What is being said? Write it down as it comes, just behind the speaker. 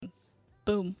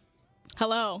Boom.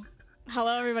 Hello.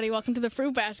 Hello, everybody. Welcome to the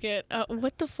Fruit Basket.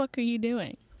 What the fuck are you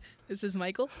doing? This is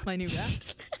Michael, my new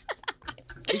rat.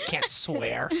 We can't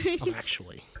swear.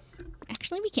 Actually.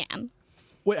 Actually, we can.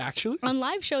 Wait, actually? On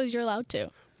live shows, you're allowed to.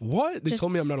 What? They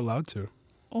told me I'm not allowed to.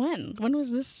 When? When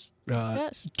was this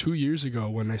discussed? 2 years ago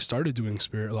when I started doing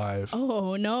Spirit Live.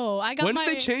 Oh, no. When did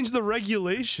they change the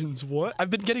regulations? What? I've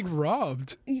been getting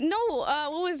robbed. No,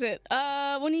 what was it?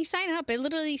 When you sign up, it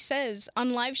literally says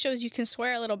on live shows you can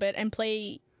swear a little bit and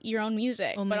play your own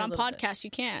music, Only but a on little podcasts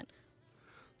you can't.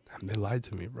 They lied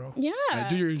to me, bro. Yeah.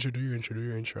 Do your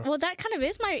intro. Well, that kind of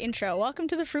is my intro. Welcome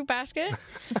to the Fruit Basket.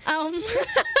 Yeah.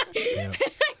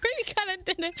 I really kind of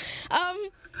did it.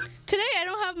 Today I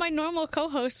don't have my normal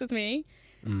co-host with me.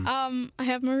 I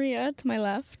have Maria to my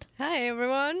left. Hi,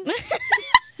 everyone.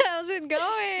 How's it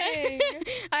going?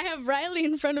 I have Rylee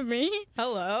in front of me.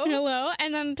 Hello. Hello.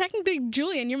 And then technically,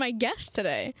 Julian, you're my guest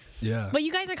today. Yeah. But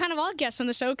you guys are kind of all guests on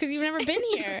the show because you've never been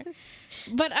here.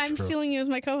 But I'm stealing you as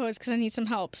my co-host because I need some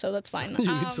help, so that's fine.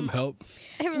 You need some help?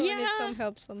 Everyone needs some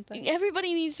help sometimes.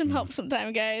 Everybody needs some help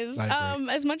sometime, guys.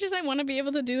 As much as I want to be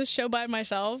able to do this show by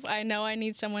myself, I know I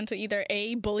need someone to either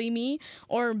A, bully me,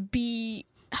 or B,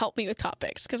 help me with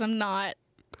topics because I'm not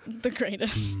the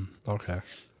greatest. Okay.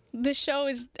 This show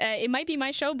is, it might be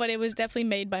my show, but it was definitely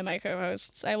made by my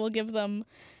co-hosts. I will give them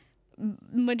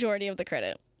majority of the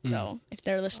credit. So if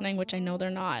they're listening, which I know they're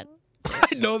not.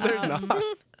 I know they're not.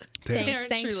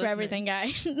 Thanks for everything,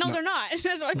 guys. No, they're not.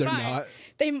 That's why it's They're fine. not?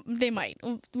 They might.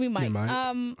 We might. They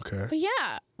might? Okay. But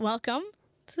yeah, welcome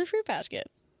to the Fruit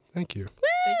Basket. Thank you.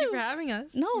 Thank you for having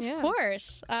us. No, of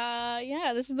course.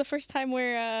 Yeah, this is the first time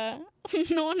where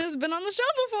no one has been on the show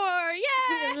before.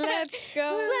 Yeah, Let's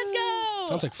go. Let's go.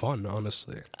 Sounds like fun,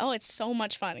 honestly. Oh, it's so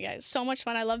much fun, guys. So much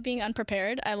fun. I love being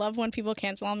unprepared. I love when people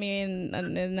cancel on me in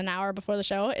an hour before the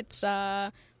show. It's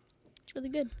really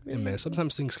good. Really Yeah, man, good.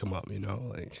 sometimes things come up,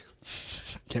 like,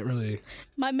 can't really...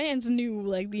 My man's knew,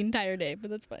 like, the entire day, but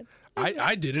that's fine.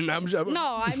 I didn't.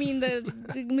 No, I mean, the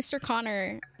Mr.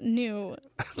 Connor knew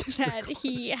that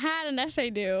he had an essay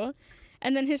due,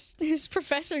 and then his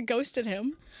professor ghosted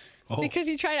him because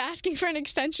he tried asking for an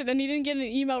extension, and he didn't get an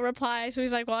email reply, so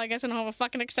he's like, well, I guess I don't have a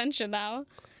fucking extension now.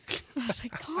 I was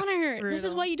like, Connor, this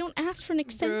is why you don't ask for an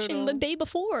extension the day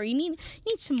before. You need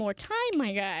some more time,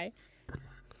 my guy.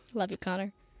 Love you,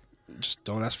 Connor. Just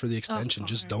don't ask for the extension.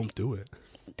 Just don't do it.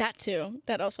 That too.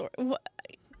 That also.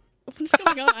 What's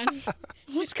going on?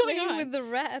 What's going on with the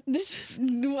rat?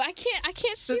 I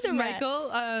can't see This the is rat.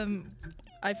 Michael.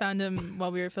 I found him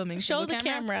while we were filming. Show the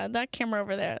camera. That camera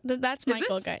over there. That's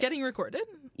Michael, Is this guy. getting recorded?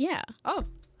 Yeah. Oh.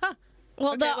 Huh.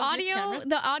 Well, Okay, this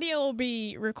the audio will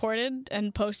be recorded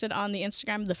and posted on the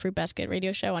Instagram, the Fruit Basket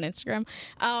Radio Show on Instagram.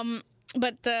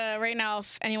 But right now,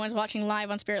 if anyone's watching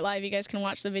live on Spirit Live, you guys can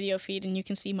watch the video feed and you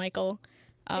can see Michael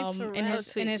in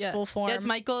his full form. Yeah, it's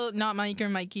Michael, not Mike or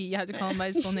Mikey. You have to call him by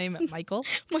his full name, Michael.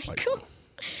 Michael.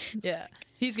 Yeah.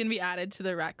 He's going to be added to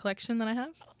the rat collection that I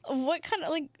have. What kind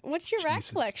of, what's your rat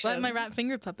collection? But my rat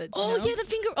finger puppets. Oh, you know? yeah, the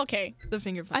finger. Okay. The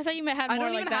finger puppets. I thought you had more I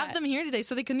don't like even that. have them here today,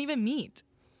 so they couldn't even meet.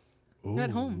 Ooh. They're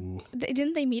at home.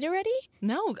 Didn't they meet already?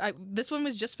 No, this one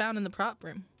was just found in the prop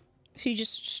room. So you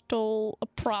just stole a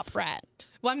prop rat.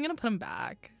 Well, I'm going to put them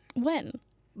back. When?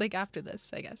 Like after this,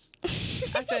 I guess.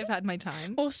 After I've had my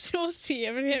time. We'll see. We'll see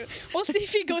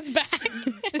if he goes back.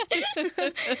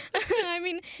 I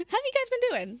mean, how have you guys been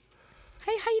doing?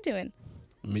 How you doing?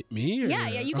 Me? Or? Yeah,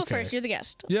 you go Okay. first. You're the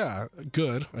guest. Yeah,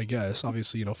 good, I guess.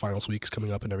 Obviously, finals week's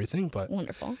coming up and everything, but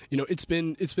Wonderful. it's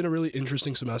been a really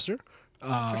interesting semester.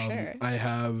 For sure. I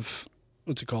have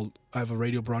I have a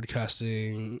radio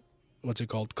broadcasting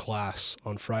class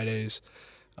on Fridays.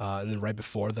 And then right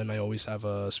before then, I always have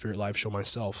a Spirit Live show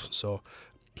myself. So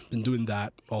been doing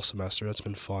that all semester. That's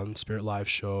been fun. Spirit Live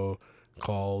show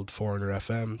called Foreigner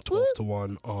FM, 12 to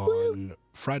 1 on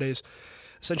Fridays.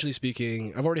 Essentially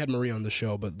speaking, I've already had Maria on the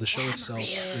show, but the show itself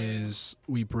is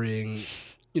we bring,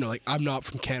 I'm not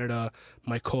from Canada.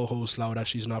 My co-host, Laura,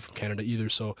 she's not from Canada either.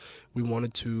 So we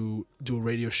wanted to do a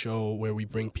radio show where we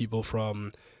bring people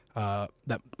from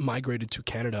that migrated to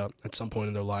Canada at some point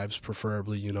in their lives,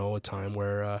 preferably, a time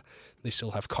where they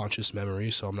still have conscious memory.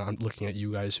 So I'm not looking at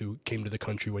you guys who came to the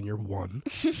country when you're 1.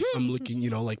 I'm looking,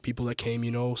 like people that came,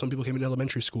 some people came in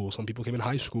elementary school, some people came in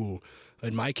high school.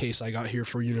 In my case, I got here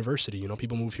for university.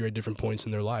 People move here at different points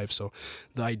in their lives. So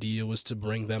the idea was to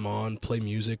bring them on, play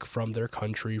music from their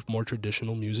country, more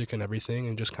traditional music and everything,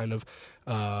 and just kind of,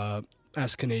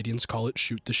 as Canadians call it,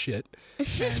 shoot the shit.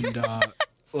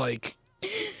 And,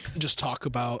 just talk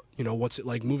about, what's it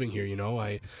like moving here,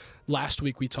 Last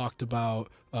week we talked about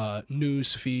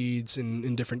news feeds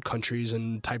in different countries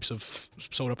and types of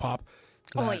soda pop.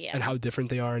 and how different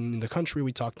they are in the country.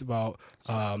 We talked about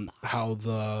how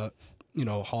the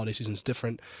holiday season is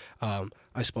different.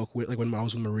 I spoke with, like, when I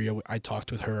was with Maria, I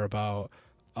talked with her about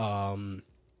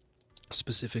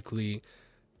specifically,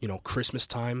 Christmas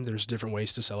time. There's different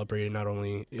ways to celebrate it, not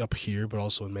only up here, but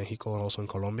also in Mexico and also in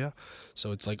Colombia.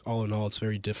 So it's like, all in all, it's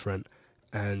very different.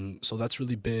 And so that's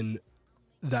really been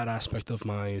that aspect of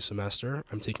my semester.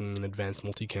 I'm taking an advanced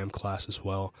multicam class as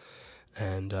well.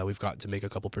 And we've got to make a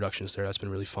couple productions there. That's been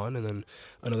really fun. And then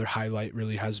another highlight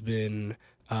really has been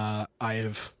I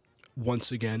have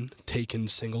once again taken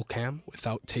single cam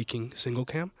without taking single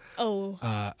cam. Oh.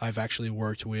 I've actually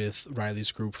worked with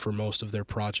Rylee's group for most of their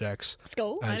projects. Let's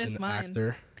go. As Minus an mine.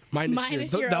 actor. Minus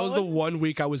your your that was the own. 1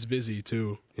 week I was busy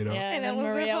too, Yeah, and then And it was a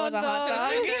Maria was a hot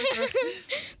hot dog.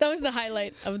 That was the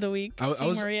highlight of the week. I Seeing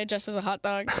was- Maria dressed as a hot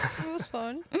dog. It was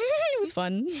fun. It was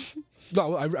fun.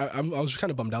 No, I was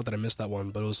kind of bummed out that I missed that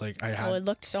one, but it was like I Oh, had. it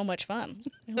looked so much fun.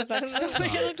 It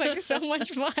looked like so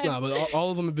much fun. No, but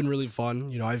all of them have been really fun.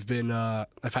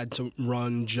 I've had to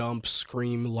run, jump,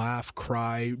 scream, laugh,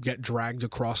 cry, get dragged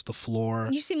across the floor.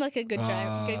 You seem like a good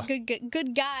guy,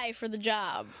 good guy for the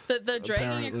job. The dragging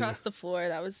Apparently. across the floor,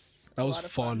 that was That a was lot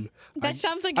of fun. That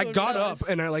sounds like I it would got be- up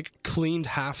and I like cleaned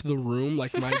half the room.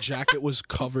 Like my jacket was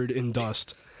covered in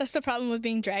dust. That's the problem with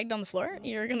being dragged on the floor.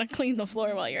 You're gonna clean the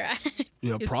floor while you're at it.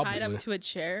 He was Probably. tied up to a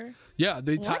chair. Yeah,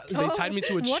 they What? tied me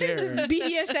to a What chair. is this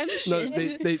BDSM No,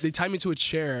 shit? they tied me to a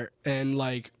chair and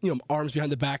arms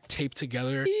behind the back taped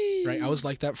together. Right, I was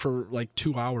like that for like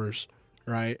 2 hours.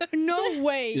 Right, No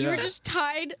way. You Yeah. were just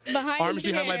tied behind arms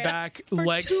a chair behind my back, for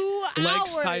legs 2 legs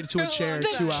hours. tied to a chair. The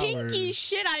 2 kinky hours.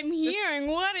 shit I'm hearing.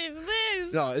 What is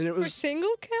this? No, and it For was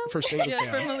single cam? for single Yeah, cam.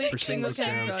 for Malik's For single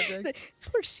single cam cam. project.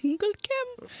 For single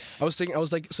cam? I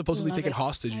was like supposedly Love taken it.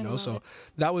 hostage, I love so it.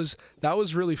 that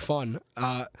was really fun.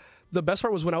 The best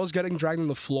part was when I was getting dragged on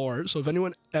the floor. So if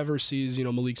anyone ever sees,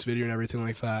 Malik's video and everything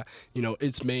like that,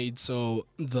 it's made so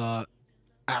the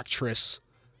actress,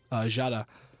 Jada,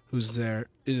 who's there,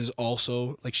 is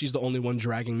also, like, she's the only one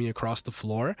dragging me across the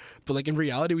floor. But, like, in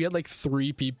reality, we had, like,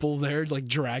 3 people there, like,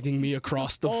 dragging me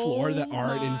across the floor that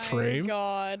aren't in frame.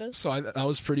 God. So that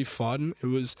was pretty fun. It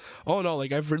was,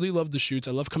 like, I've really loved the shoots.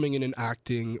 I love coming in and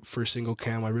acting for single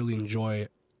cam. I really enjoy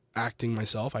acting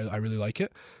myself. I really like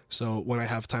it. So when I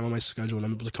have time on my schedule and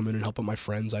I'm able to come in and help out my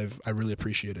friends, I really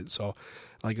appreciate it. So,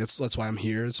 like, that's why I'm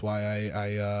here. It's why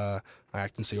I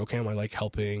act in single cam. I like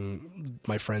helping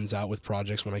my friends out with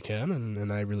projects when I can,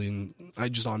 and I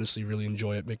just honestly really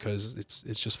enjoy it because it's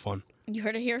just fun. You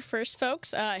heard it here first,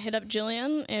 folks. Hit up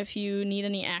Julian if you need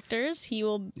any actors. He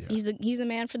will. Yeah. He's the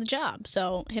man for the job.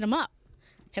 So hit him up.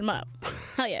 Hit him up.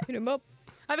 Hell yeah. Hit him up.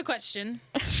 I have a question.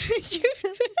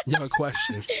 You have a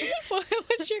question?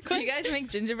 What's your Do question? you guys make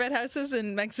gingerbread houses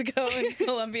in Mexico and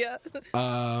Colombia?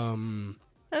 I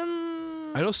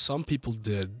know some people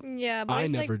did. Yeah, but I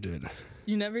it's never like, did.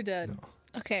 You never did.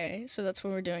 Okay, so that's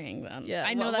what we're doing then. Yeah,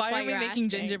 I know that's why why are we you're making asking.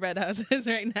 gingerbread houses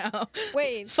right now?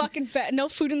 wait. Fucking fat. No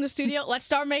food in the studio. Let's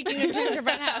start making a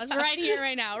gingerbread house right here,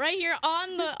 right now, right here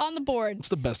on the board. It's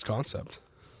the best concept.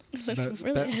 So That it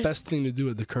really is. best thing to do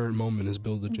at the current moment is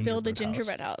build a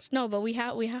gingerbread house. No, but we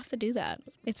have to do that.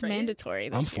 It's Right? mandatory.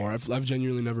 This I'm year. for it. I've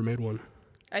genuinely never made one.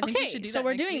 I think we Okay, should do so that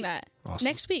we're next doing week. that Awesome.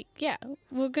 next week. Yeah,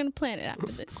 we're gonna plan it after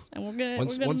this, and we're gonna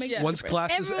Once make gingerbread. once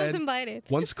classes Everyone's end. invited.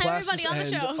 Once classes Everybody on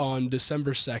the end show. on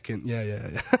December 2nd.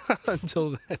 Yeah.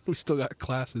 Until then, we still got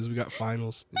classes. We got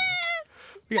finals.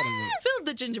 We gotta Build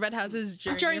the gingerbread houses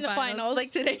during the your finals.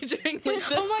 Like today during like this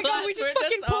Oh my god, we class, just we're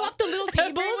fucking pull all- up the little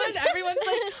tables. Everyone's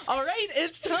like, all right,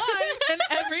 it's time. And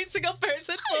every single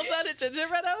person pulls out a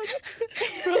gingerbread house.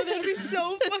 Bro, that'd be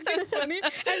so fucking funny.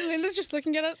 And Linda's just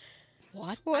looking at us.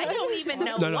 I don't even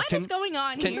know No, what is going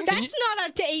on can- here. can That's not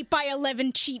a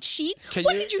 8x11 cheat sheet. Can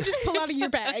What you- did you just pull out of your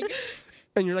bag?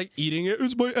 and you're like eating it.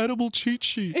 It's my edible cheat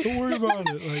sheet. Don't worry about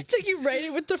it. Like, It's like you write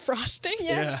it with the frosting.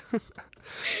 yeah.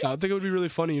 I think it would be really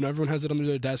funny. Everyone has it under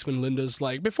their desk when Linda's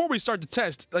like, before we start the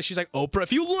test, like she's like, Oprah,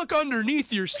 if you look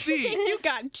underneath your seat, You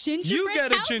got gingerbread you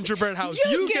get a house? gingerbread house.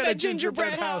 You get a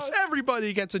gingerbread house.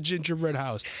 Everybody gets a gingerbread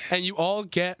house. And you all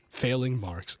get failing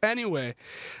marks. Anyway,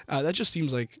 that just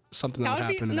seems like something that would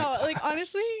happen. in that like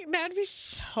honestly, that'd be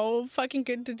so fucking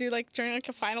good to do like during like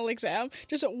a final exam.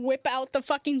 Just whip out the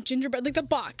fucking gingerbread, like the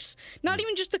box, not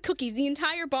even just the cookies, the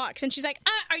entire box. And she's like,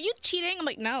 "Are you cheating?" I'm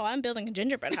like, "No, I'm building a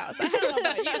gingerbread house. I don't know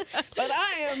about you, but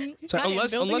I am." So I am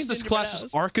unless building a this gingerbread class house.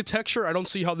 is architecture, I don't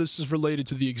see how this is related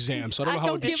to the exam. So I don't know how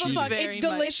it would be give a cheating. fuck. Very It's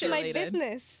much delicious. My related.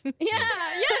 business. Yeah,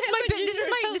 it's my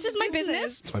this is my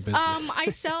business. It's my business. I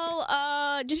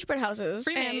sell gingerbread houses.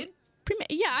 Pre-made?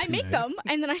 Yeah, I make them,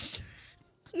 and then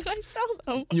Did I sell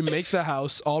them? You make the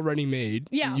house already made.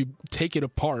 Yeah. You take it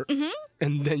apart,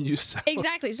 and then you sell.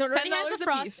 Exactly. So it already has $10 the a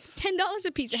frost. piece. $10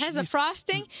 a piece. It has the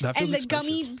frosting That and feels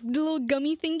the little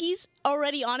gummy thingies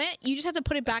already on it. You just have to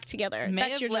put it back together. May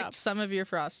That's have your licked job. some of your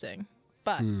frosting,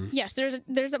 but Yes,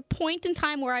 there's a point in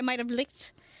time where I might have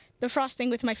licked the frosting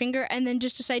with my finger and then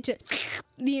just decide to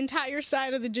the entire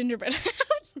side of the gingerbread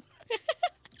house.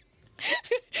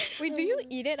 Wait, do you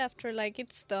eat it after like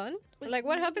it's done? Like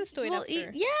what happens to it Well, after?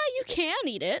 yeah, you can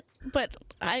eat it, but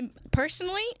I've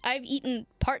eaten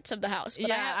parts of the house. But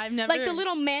Yeah, I've never- like the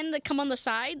little men that come on the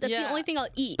side. That's the Yeah. only thing I'll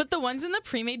eat. But the ones in the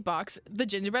pre-made box, the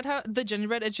gingerbread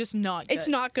is just not good. it's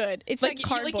not good. It's like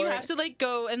cardboard. you have to like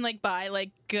go and like buy like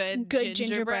good Good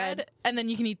gingerbread, gingerbread. and then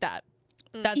you can eat that.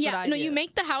 That's what I no, do. you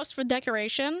make the house for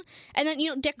decoration, and then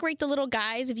decorate the little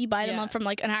guys if you buy them Yeah. from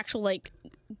like an actual like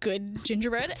good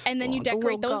gingerbread, and then you the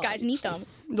decorate little those guys and eat them.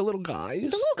 The little guys.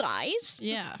 The little guys,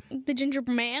 Yeah, the ginger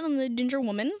man and the ginger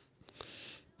woman,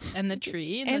 and the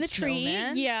tree and the tree.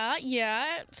 snowman. Yeah.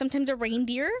 Sometimes a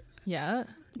reindeer. Yeah.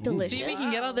 Delicious. See, we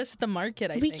can get all this at the market.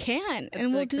 I We think. can, At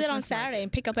and the we'll do that on Christmas Saturday market.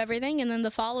 and pick up everything, and then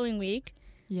the following week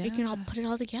Yeah. we can all put it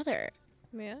all together.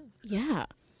 Yeah. Yeah,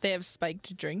 They have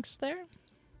spiked drinks there.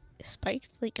 spiked.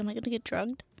 Like, am I gonna get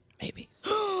drugged? Maybe.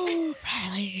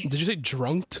 Riley. Did you say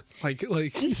drunked? Like No, with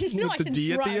I the said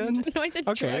D at the drugged. end? No, I said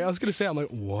Okay, I drugged. was gonna say. I'm like,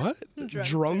 what? Drunk.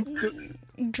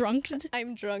 Drunked.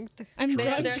 I'm drunk. I'm They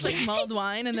drugged. there's like mulled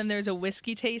wine, and then there's a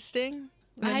whiskey tasting. And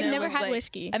then I've there never was, had like-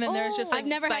 whiskey. And then there's just Oh. like I've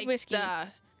never had spiked, whiskey.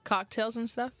 Cocktails and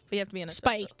stuff. But you have to be in a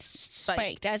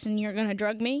Spiked, as in you're gonna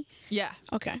drug me. Yeah,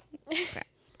 Okay,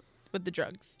 with the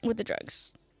drugs. with the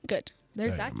drugs. Good.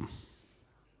 There's Zach.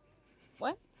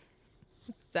 What?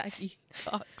 Zachy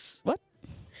Fox.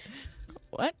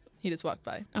 What? He just walked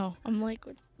by. Oh, I'm like,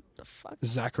 what the fuck?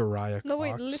 Zachariah. No,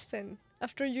 wait, Cox. listen.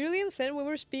 After Julian said we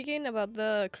were speaking about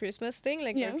the Christmas thing,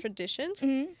 like Yeah. our traditions,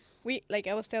 Mm-hmm. we like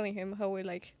I was telling him how we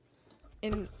like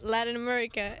in Latin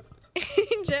America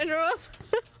in general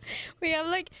we have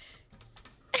like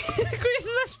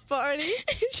Christmas parties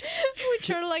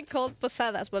which are like called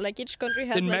posadas, but like each country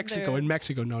has In like Mexico. their... In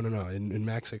Mexico. No. In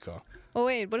Mexico. Oh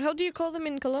wait, but how do you call them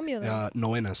in Colombia then?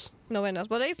 Novenas. Novenas,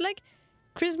 but it's like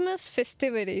Christmas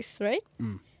festivities, right?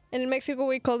 And in Mexico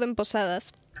we call them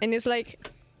posadas, and it's like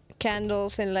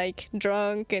candles and like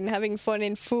drunk and having fun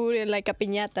and food and like a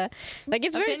piñata. Like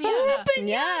it's A very piñata. fun.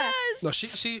 Yeah. No,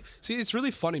 see, it's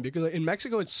really funny because in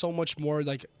Mexico it's so much more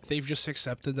like they've just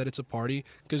accepted that it's a party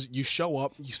because you show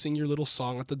up, you sing your little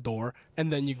song at the door,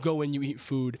 and then you go in, you eat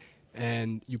food,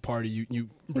 and you party. You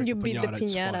break You a beat the piñata.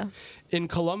 It's fun. piñata. In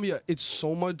Colombia, it's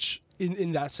so much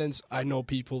in that sense. I know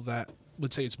people that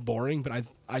would say it's boring, but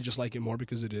I just like it more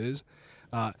because it is.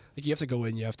 Like you have to go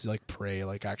in, you have to like pray,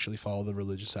 like actually follow the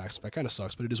religious aspect. Kind of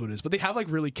sucks, but it is what it is. But they have like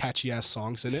really catchy ass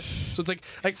songs in it, so it's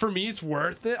like for me, it's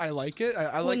worth it. I like it.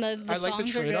 I like When the I like the songs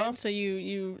are trade good, off. so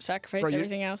you sacrifice Right, you-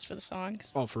 everything else for the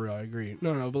songs. Oh, for real, I agree.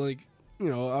 No, but like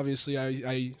obviously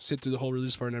I sit through the whole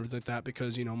religious part and everything like that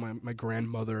because my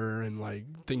grandmother and like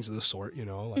things of the sort,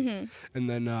 like, and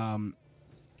then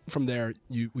from there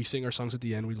we sing our songs at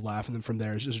the end, we laugh, and then from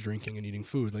there it's just drinking and eating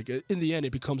food. Like in the end,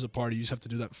 it becomes a party. You just have to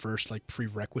do that first, like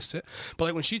prerequisite. But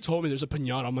like when she told me there's a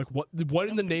piñata, I'm like, what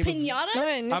in the name of Pinatas? No,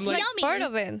 and I'm it's like- like part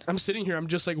of it. I'm sitting here, I'm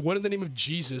just like, what in the name of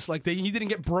Jesus? Like he didn't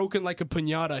get broken like a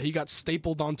piñata. He got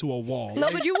stapled onto a wall. No,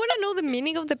 Like, but you want to know the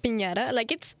meaning of the piñata?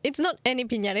 Like it's not any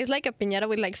piñata. It's like a piñata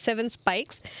with like 7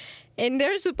 spikes, and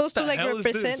they're supposed to The like hell is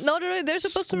represent. this? No, they're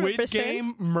supposed to Squid represent.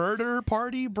 Game murder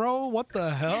party, bro. What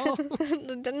the hell?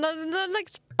 not like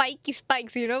spiky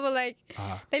spikes, but like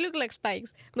they look like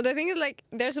spikes. But the thing is, like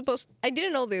they're supposed. I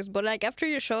didn't know this, but like after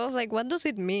your show, I was like, what does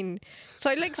it mean? So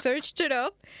I like searched it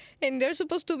up, and they're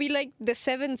supposed to be like the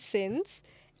 7 sins,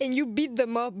 and you beat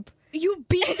them up. You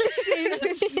beat the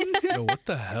sins. Yo, what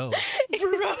the hell?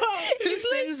 Whose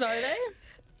sins are they?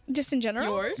 Just in general?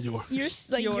 Yours? Your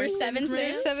Your 7 sins,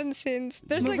 Maria? sins? 7 sins.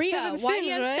 There's Maria, like 7 why sins, do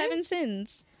you have right? 7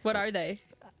 sins? What are they?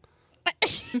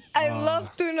 I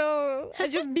love to know. I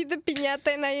just beat the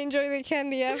piñata and I enjoy the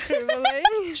candy after. But like,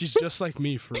 She's just like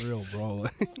me for real, bro.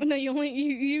 No, you only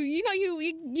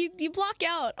you block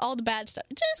out all the bad stuff.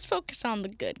 Just focus on the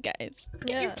good, guys.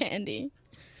 Get your Yeah. candy.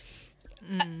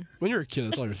 When you're a kid,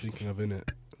 that's all you're thinking of, innit?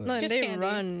 no, and Just they candy.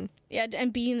 run. Yeah,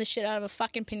 and beating the shit out of a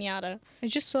fucking piñata. I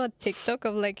just saw a TikTok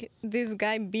of like this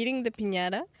guy beating the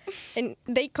piñata, and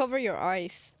they cover your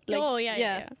eyes. Like, Oh,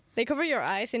 yeah. They cover your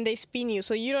eyes and they spin you,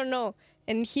 so you don't know.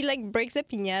 And he like breaks the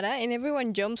piñata, and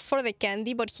everyone jumps for the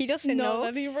candy, but he doesn't know.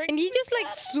 that he breaks And he the just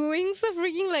like swings the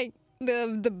freaking like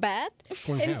the bat,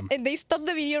 Going ham. and they stopped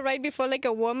the video right before like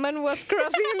a woman was crossing.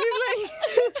 And it's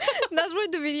like that's where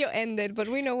the video ended. But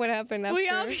we know what happened after. We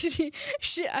obviously.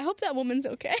 Shit, I hope that woman's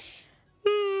okay.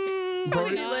 Brody,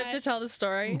 Did you live to tell the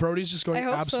story? Brody's just going I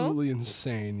hope so. absolutely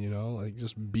insane, you know, like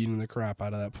just beating the crap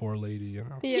out of that poor lady, you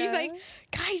know. Yeah. He's like,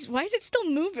 guys, why is it still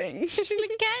moving? She's like,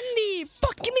 candy.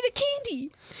 Fuck, give me the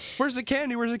candy. Where's the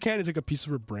candy? Where's the candy? It's like a piece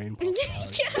of her brain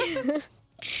pops out. Yeah.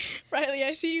 Riley,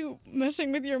 I see you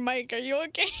messing with your mic. Are you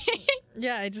okay?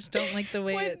 Yeah, I just don't like the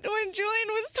way when it's... Julian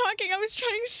was talking, I was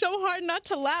trying so hard not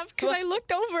to laugh because I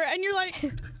looked over and you're like,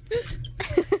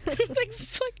 like,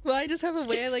 fuck. Well, I just have a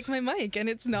way I like my mic, and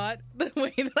it's not the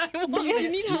way that I want Do you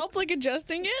it. need help like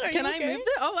adjusting it? Are Can you I okay? move it?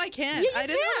 Oh, I can. Yeah, you I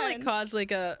didn't want to can. like cause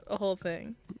like a whole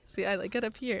thing. See, I like it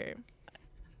up here.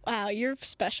 Wow, you're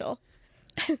special.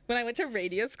 When I went to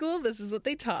radio school, this is what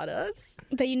they taught us.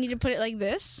 That you need to put it like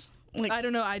this? Like, I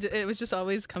don't know. It was just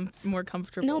always more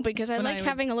comfortable. no, because I when like would-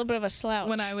 having a little bit of a slouch.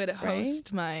 when I would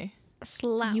host my.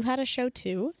 slap. You had a show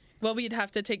too? Well, we'd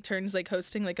have to take turns like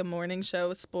hosting like a morning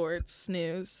show, sports,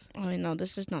 news. Oh, no,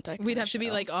 this is not that kind We'd of have to be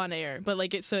show. like on air, but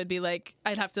like so it'd be like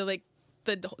I'd have to like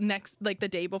the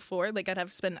day before, like I'd have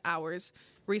to spend hours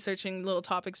researching little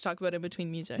topics to talk about in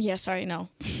between music. Yeah, sorry, no.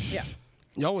 Yeah.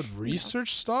 Y'all would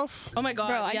research stuff? Oh my god.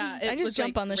 Bro, I yeah, just- it I just was,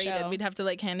 jump like, on the rated. show. We'd have to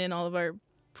like hand in all of our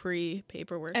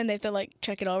pre-paperwork. And they have to like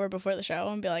check it over before the show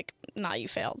and be like, nah, you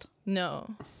failed.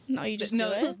 No. No, you just no,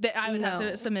 do it? I would have No.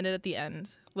 to submit it at the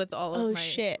end with all of Oh, my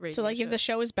shit. So, radio like, if the shows.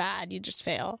 show is bad, you just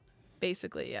fail.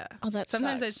 Basically, yeah. Oh, that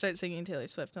Sometimes I sucks. start singing Taylor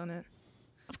Swift on it.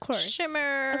 Of course.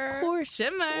 Shimmer. Of course.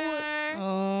 Shimmer!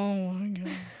 Oh, my God.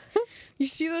 You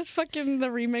see this fucking, the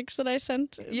remix that I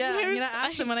sent? Yeah, I'm There's- gonna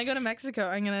ask them when I go to Mexico.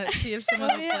 I'm gonna see if someone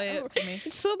will play it for me.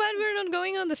 It's so bad we're not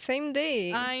going on the same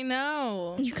day. I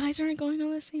know. You guys aren't going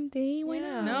on the same day? Why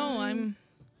Yeah. not? No, I'm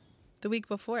the week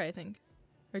before, I think.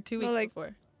 Or 2 weeks Well, like-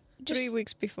 before. 3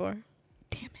 weeks before.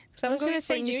 Damn it. So I was going gonna for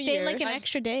say, New just stay like an Year's.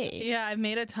 extra day. Yeah, I've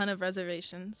made a ton of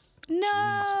reservations.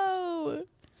 No.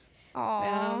 Aw.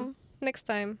 Yeah. Next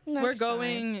time. We're Next time.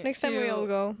 going Next time to we all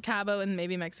go. Cabo and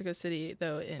maybe Mexico City,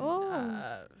 though, in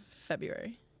Oh.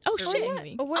 February. Oh, Or shit. reading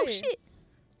week. Oh, wait. Oh, shit.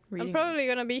 Reading I'm probably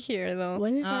gonna be here though.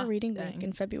 When is Ah, our reading dang. week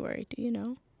in February? Do you know?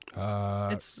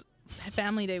 week. It's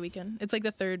Family Day weekend. It's like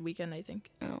the third weekend, I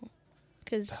think. Oh. The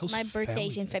Because hell's my birthday's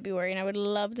Family in Day? February, and I would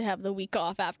love to have the week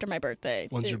off after my birthday.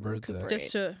 When's to your birthday? recuperate.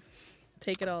 Just to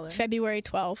take it all in. February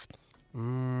 12th.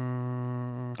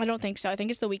 I I don't think so. I think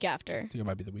it's the week after. think it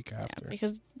might be the week Yeah, after.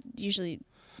 because usually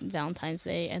Valentine's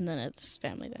Day and then it's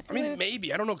Family Day. I mean,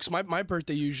 maybe I don't know because my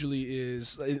birthday usually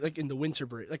is like in the winter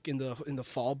break, like in the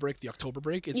fall break, the October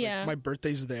break. It's Yeah. like my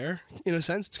birthday's there in a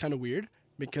sense. It's kind of weird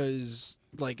because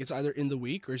like it's either in the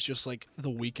week or it's just like the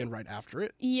weekend right after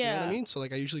it. You know Yeah. what I mean? So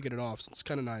like I usually get it off. So it's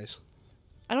kind of nice.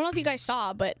 I don't know if you guys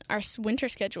saw, but our winter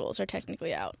schedules are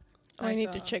technically out. I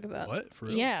need to saw. check that. What for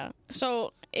real? Yeah.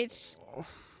 So it's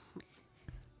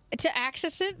to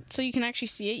access it, so you can actually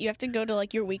see it. You have to go to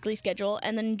like your weekly schedule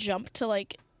and then jump to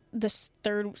like the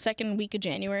second week of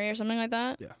January or something like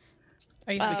that. Yeah.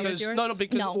 Are you happy with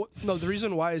Because yours? no. The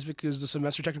reason why is because the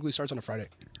semester technically starts on a Friday.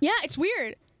 Yeah, it's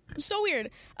weird. It's so weird.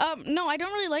 No, I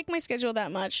don't really like my schedule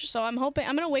that much. So I'm hoping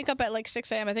I'm gonna wake up at like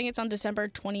 6 a.m. I think it's on December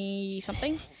 20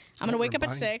 something. I'm gonna Don't wake up at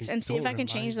remind 6 me. and see if Don't I can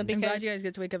change them I'm glad because you guys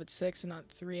get to wake up at 6 and not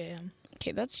 3 a.m.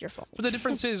 okay, that's your fault. But the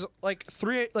difference is like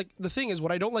the thing is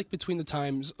what I don't like between the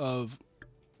times of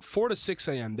 4 to 6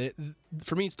 a.m.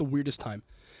 For me, it's the weirdest time,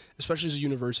 especially as a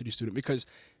university student because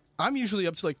I'm usually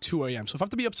up to like 2 a.m. So if I have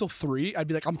to be up till 3, I'd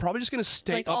be like, I'm probably just going to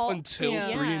stay Like up all- until yeah.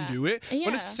 3 and do it. When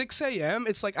Yeah. it's 6 a.m.,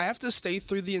 it's like I have to stay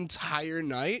through the entire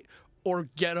night or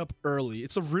get up early.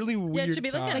 It's a really weird it should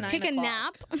be like time. a Like take a 9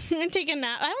 nap and take a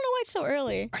nap. I don't know why it's so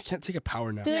early. I can't take a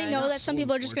power nap. Do they Yeah, know it's that some so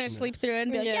people are just gonna unfortunate. sleep through it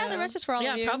and be like, yeah, the Yeah. rest is for all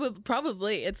Yeah, of you.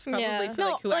 probably. It's probably Yeah. for No,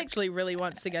 like who like- actually really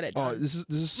wants to get it Oh, done. this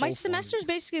is so My funny. semester's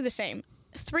basically the same.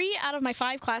 3 out of my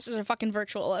 5 classes are fucking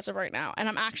virtual as of right now, and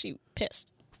I'm actually pissed.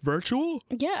 Virtual?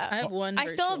 Yeah, I have one. I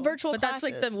still have virtual but that's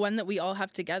like classes. the one that we all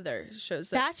have together.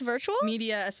 Shows that That's virtual.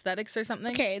 media aesthetics or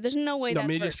something. Okay, there's no way No, that's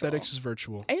media virtual. aesthetics is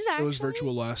virtual. Is it It was actually?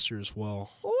 virtual last year as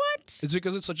well. What? It's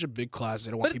because it's such a big class.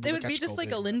 They don't want But people it to would be catch just like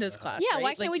COVID. a Linda's class. Yeah, right? why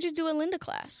can't Like, we just do a Linda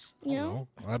class? You know?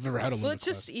 I've never had a Linda Well, it's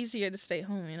class. just easier to stay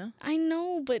home. You know, I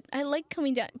know, but I like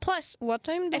coming down. Plus, What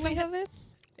time do If we I have it?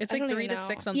 it's I like don't 3 even to know.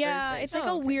 6 on yeah, Thursday. it's like Oh,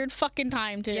 a okay. weird fucking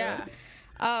time too. Yeah.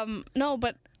 No,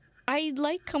 but I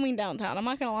like coming downtown. I'm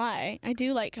not gonna lie. I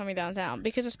do like coming downtown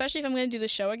because especially if I'm gonna do the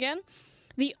show again,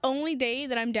 the only day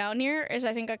that I'm down here is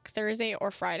I think like Thursday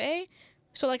or Friday.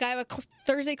 So like I have a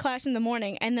Thursday class in the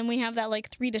morning, and then we have that like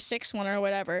 3 to 6 one or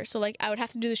whatever. So like I would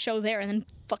have to do the show there and then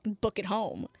fucking book it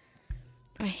home.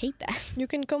 I hate that. You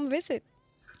can come visit.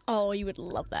 Oh, you would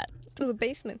love that. To the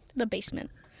basement. The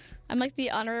basement. I'm like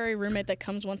the honorary roommate that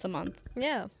comes once a month.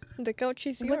 Yeah. The couch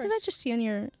is yours. What did I just see on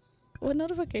your... What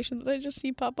notification did I just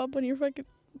see pop up on your fucking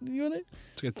unit?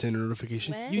 It's like a Tinder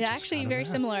notification. What? You Yeah, just actually got very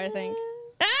them. similar, I think.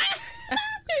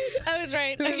 I was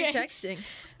right. Who are you Okay. texting?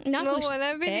 Not No, who and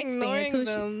I've been texting, ignoring it's who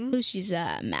them. who she's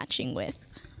matching with.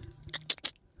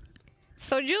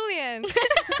 So, Julian.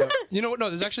 You know what? No,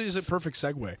 this actually is a perfect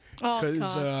segue. Oh,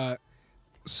 God.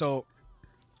 So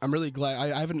I'm really glad.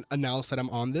 I haven't announced that I'm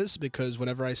on this because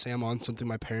whenever I say I'm on something,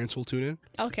 my parents will tune in,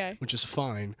 Okay. which is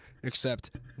fine,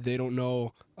 except they don't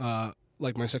know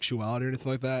like my sexuality or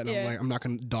anything like that. And Yeah. I'm not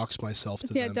going to dox myself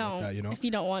to Yeah, them don't. like that, you know? If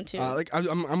you don't want to. Like I'm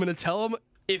going to tell them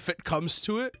if it comes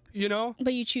to it, you know?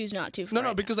 But you choose not to. For No,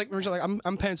 right because like I'm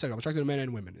pansexual. I'm attracted to men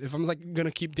and women. If I'm like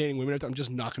gonna keep dating women, I'm just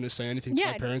not gonna say anything to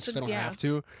Yeah, my parents because so- I don't yeah. have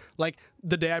to. Like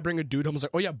the day I bring a dude home, I was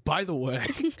like, oh yeah, by the way,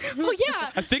 now. Oh yeah.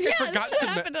 I think I yeah, forgot that's to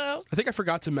what happened, though. I think I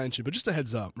forgot to mention, but just a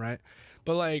heads up, right?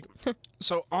 But like,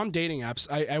 so on dating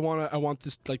apps, I want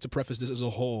this like to preface this as a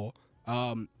whole.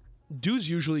 Dudes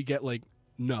usually get like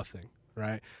nothing,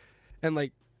 right? And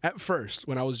like at first,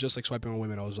 when I was just like swiping on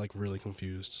women, I was like really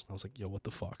confused. I was like, yo, what the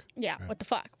fuck? Yeah. Right. What the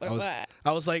fuck? What?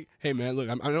 I was like, hey man, look,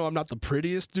 I know I'm not the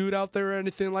prettiest dude out there or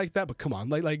anything like that, but come on,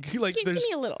 like Give there's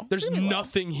me a little. there's Give me a little.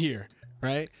 nothing here,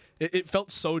 right? It felt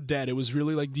so dead. It was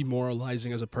really like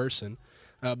demoralizing as a person.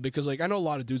 Because like I know a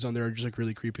lot of dudes on there are just like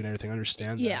really creepy and everything. I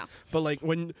understand that. Yeah. But like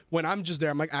when I'm just there,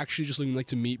 I'm like actually just looking like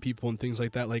to meet people and things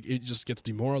like that. Like it just gets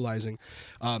demoralizing.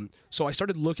 So I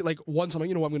started looking like once I'm like,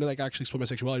 you know what, I'm gonna like actually explore my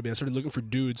sexuality. But I started looking for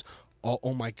dudes.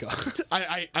 Oh my god.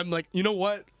 I'm like, you know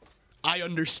what? I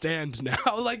understand now.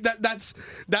 Like that's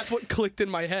what clicked in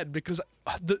my head because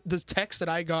the text that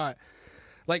I got,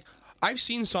 like. I've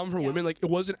seen some from women, like, it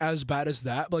wasn't as bad as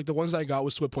that, but, like, the ones that I got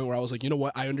was to a point where I was like, you know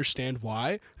what, I understand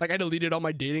why. Like, I deleted all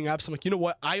my dating apps. I'm like, you know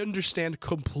what, I understand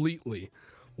completely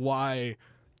why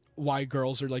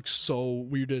girls are, like, so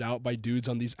weirded out by dudes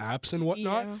on these apps and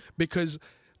whatnot. Yeah. Because,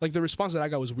 like, the response that I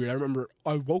got was weird. I remember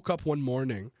I woke up one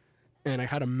morning, and I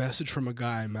had a message from a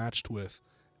guy I matched with,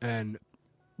 and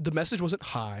the message wasn't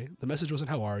hi. The message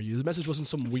wasn't how are you. The message wasn't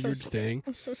some weird thing.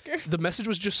 I'm so scared. The message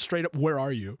was just straight up, where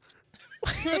are you?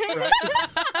 Right?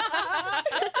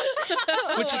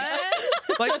 Which is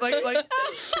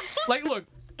like look,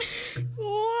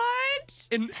 What?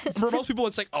 and for most people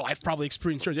it's like, oh, I've probably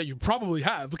experienced it. Yeah, you probably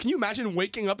have. But can you imagine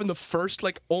waking up and the first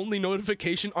like only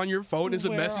notification on your phone is a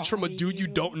Where message from a are dude you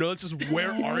you? don't know that says,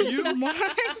 where are you? My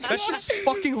That shit's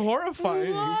fucking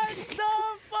horrifying. What the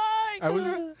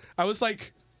fuck? I was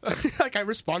like like I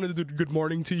responded to good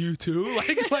morning to you too,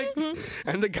 like,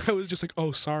 and the guy was just like,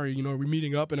 oh, sorry, you know, are we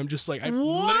meeting up? And I'm just like,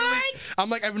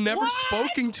 I've never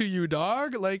spoken to you,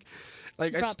 dog. Like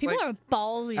Bro, people are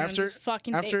ballsy on this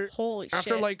fucking after date. Holy shit.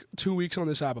 after like 2 weeks on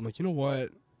this app, I'm like, you know what?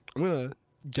 I'm gonna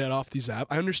get off these apps.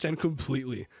 I understand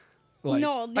completely. Like,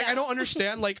 No, like yeah. I don't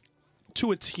understand like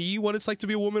to a T what it's like to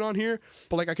be a woman on here,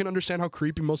 but like I can understand how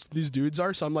creepy most of these dudes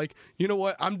are. So I'm like, you know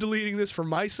what? I'm deleting this for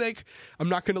my sake. I'm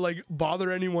not gonna like bother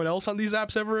anyone else on these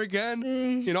apps ever again.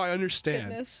 You know, I understand.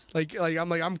 Goodness. Like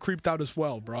I'm creeped out as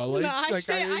well, bro. Like, No, I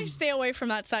like, stay away from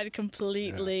that side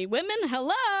completely. Women,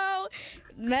 hello.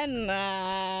 Men,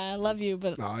 love you,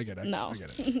 but No, I get it. no. I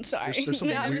get it. Sorry. There's some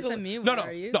Never weird- send me No, where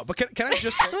are you? no. But can I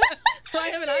just say? Why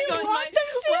haven't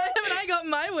I got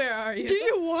my where are you? Do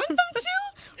you want them to?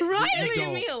 Right? You Give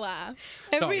don't. me a laugh.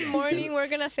 Every No. morning we're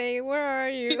gonna say, where are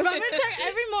you?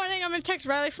 Every morning I'm gonna text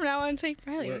Rylee from now on and say,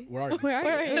 Rylee, Where are you? where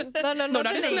Where are are you? you? No, not the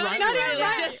even name. Rylee. Not even Rylee,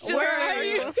 Rylee. just Where where are are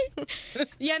you?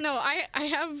 Yeah, no, I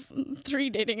have 3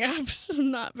 dating apps.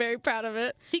 I'm not very proud of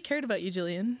it. He cared about you,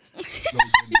 Julian.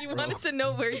 He wanted to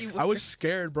know where you were. I was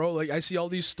scared, bro. Like I see all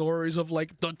these stories of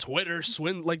like the Twitter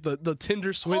like the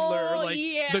Tinder swindler, Oh, like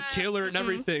yeah. the killer and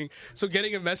everything. So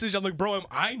getting a message, I'm like, bro, am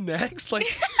I next? Like,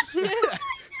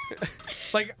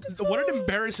 like what an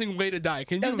embarrassing way to die.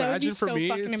 Can you That would be imagine for so me?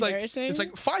 fucking It's embarrassing.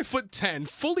 like 5'10",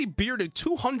 fully bearded,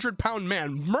 200-pound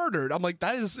man murdered. I'm like,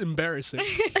 that is embarrassing.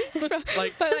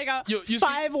 Like, But like a You see-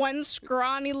 5'1"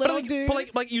 scrawny little dude.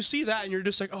 but like you see that and you're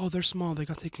just like, oh, they're small, they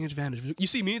got taken advantage of. You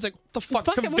see me, it's like, what the fuck? Fuck,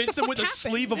 what the Convince him fuck with a happened?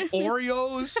 sleeve of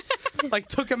Oreos, like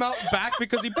took him out back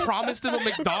because he promised him a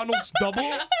McDonald's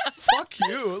double. Fuck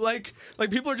you. Like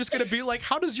people are just gonna be like,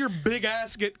 how does your big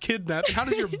ass get kidnapped? And how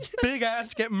does your big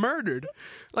ass get murdered?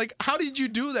 Like, how did you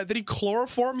do that? Did he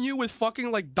chloroform you with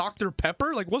fucking like Dr.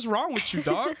 Pepper? Like, what's wrong with you,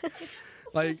 dog?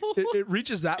 Like it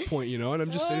reaches that point, you know, and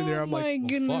I'm just sitting there. I'm Oh like, my well,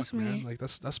 goodness fuck, man. me. Like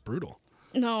that's brutal.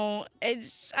 No,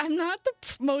 I'm not the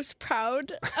most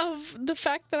proud of the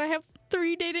fact that I have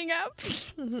 3 dating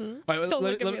apps. All right, Don't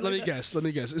let look at me me like guess. Let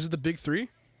me guess. Is it the big 3?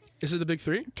 Is it the big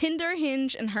 3? Tinder,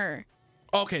 Hinge, and her.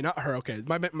 Okay, not her. Okay,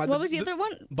 What was the other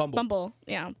one? Bumble. Bumble.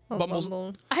 Yeah.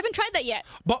 Bumble. I haven't tried that yet.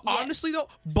 But honestly though,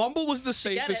 Bumble was the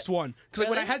safest one because like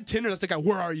when I Really? had Tinder, that's like,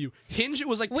 where are you? Hinge, it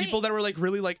was like people that were like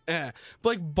really like But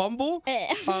like Bumble,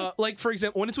 like for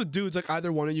example, when it's with dudes, like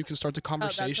either one of you can start the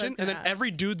conversation, and then gonna ask.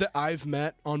 every dude that I've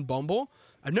met on Bumble,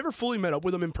 I've never fully met up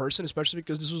with them in person, especially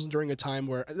because this was during a time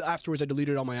where afterwards I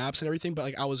deleted all my apps and everything. But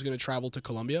like I was gonna travel to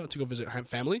Colombia to go visit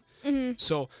family,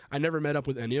 so I never met up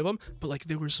with any of them. But like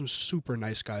there were some super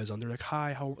nice guys on there. Like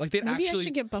hi, how like they'd Maybe actually I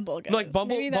should get Bumble, guys. like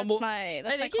Bumble. Maybe Bumble. that's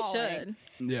I think my you calling.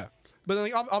 should. Yeah. But then,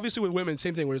 like, obviously with women,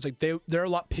 same thing. Where it's like they're a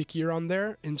lot pickier on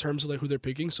there in terms of like who they're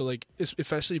picking. So like,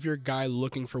 especially if you're a guy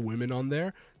looking for women on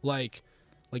there, like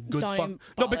good Don't fuck. even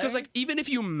No, because bother. like even if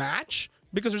you match,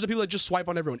 because there's the people that just swipe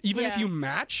on everyone. Even if Yeah. you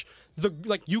match,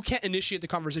 you can't initiate the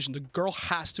conversation. The girl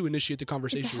has to initiate the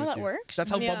conversation. how with that you. works?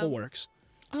 That's how Yeah. Bumble works,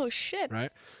 Oh shit.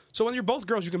 right? So when you're both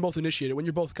girls, you can both initiate it. When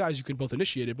you're both guys, you can both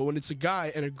initiate it. But when it's a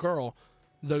guy and a girl,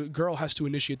 the girl has to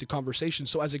initiate the conversation.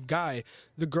 So as a guy,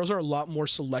 the girls are a lot more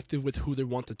selective with who they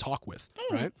want to talk with,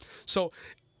 right? So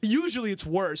usually it's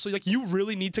worse. So like you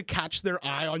really need to catch their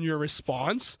eye on your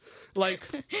response. Like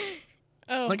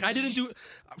Oh. like I didn't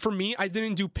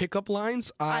do pickup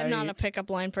lines. I'm not a pickup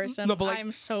line person. No, but like,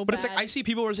 I'm so but bad. it's like I see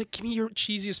people where it's like, give me your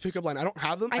cheesiest pickup line. I don't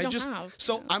have them. I don't just have,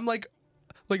 so yeah. I'm like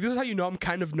this is how you know I'm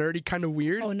kind of nerdy, kind of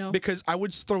weird. Oh, no. Because I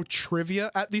would throw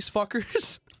trivia at these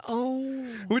fuckers. Oh.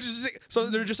 Which is like, so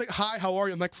they're just like, hi, how are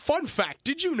you? I'm like, fun fact,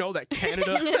 did you know that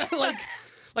Canada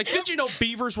like did you know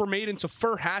beavers were made into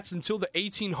fur hats until the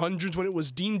 1800s when it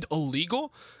was deemed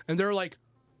illegal? And they're like,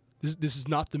 this is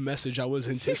not the message I was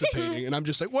anticipating. And I'm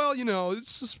just like, well,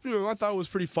 it's just, I thought it was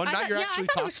pretty fun. I Now thought, you're I actually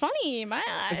thought it talking. was funny.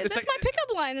 That's like- my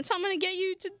pickup line. That's how I'm gonna get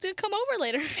you to come over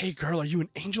later. Hey girl, are you an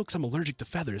angel? Because I'm allergic to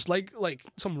feathers. Like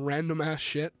some random ass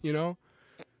shit, I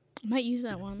might use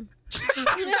that one.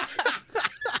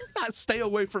 Stay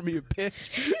away from me,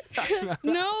 bitch.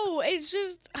 No, it's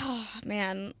just, oh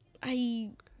man,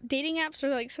 dating apps are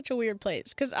like such a weird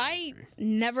place because I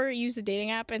never used a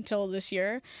dating app until this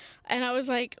year, and I was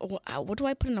like, what do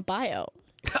I put in a bio?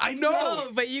 I know. Oh,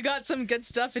 but you got some good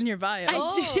stuff in your bio.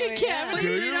 I did. yeah. Please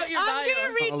read out your I'm bio.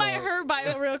 gonna read Hello. her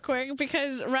bio real quick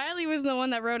because Rylee was the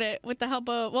one that wrote it with the help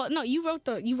of. Well, no, you wrote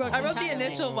I wrote the entire-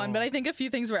 initial one, but I think a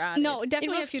few things were added. No, It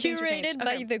definitely was a few things were changed. curated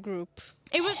by Okay. the group.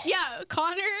 It was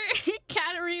Connor,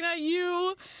 Katarina,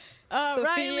 you,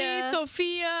 Rylee,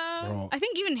 Sophia. Bro. I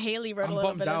think even Haley wrote I'm a little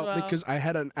bummed bit as out well. because I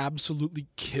had an absolutely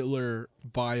killer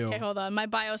bio. Okay, hold on. My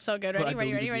bio's so good. but I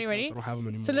Ready? deleted the ones. I don't have them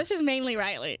anymore. So this is mainly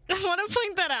Rylee. I want to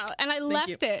point that out. And I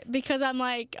left it because I'm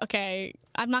like, okay,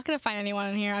 I'm not going to find anyone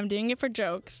in here. I'm doing it for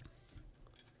jokes.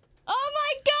 Oh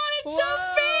my God, it's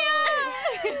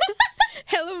Sophia!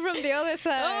 Hello from the other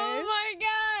side. Oh my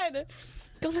God.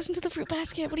 Go listen to the fruit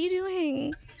basket. What are you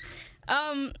doing?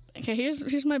 Okay,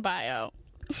 here's my bio.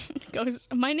 It goes,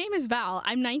 my name is Val.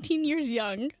 I'm 19 years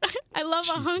young. I love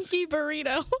a hunky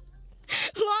burrito.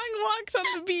 Long walks on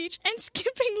the beach and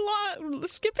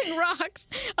skipping rocks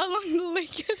along the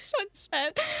lake at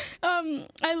sunset.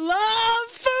 I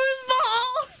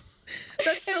love foosball.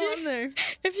 That's still on there.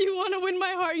 If you want to win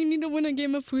my heart, you need to win a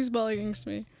game of foosball against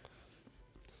me.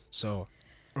 So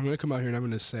I'm gonna come out here and I'm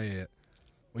gonna say it.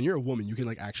 When you're a woman, you can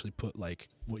like actually put like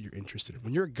what you're interested in.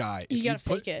 When you're a guy, if You gotta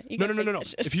put, fake it. You no. gotta fake that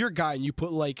shit. If you're a guy and you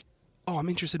put like, oh, I'm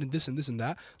interested in this and this and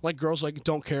that, like girls like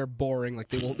don't care, boring, like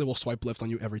they will swipe left on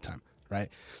you every time, right?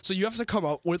 So you have to come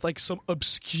up with like some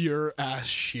obscure ass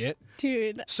shit.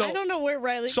 Dude, So- I don't know where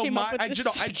Rylee came up with I this.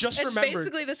 just It's remembered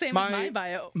basically the same as my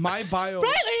bio. My bio.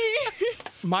 Rylee!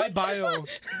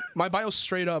 My bio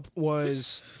straight up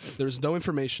was there's no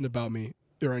information about me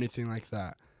or anything like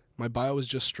that. My bio was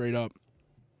just straight up.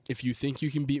 If you think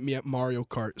you can beat me at Mario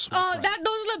Kart, swipe Oh, right.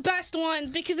 those are the best ones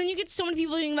because then you get so many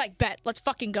people being like, bet, let's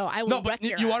fucking go. I will No, but wreck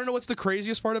your you want ass. to know what's the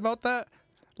craziest part about that?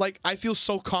 Like, I feel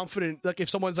so confident. Like, if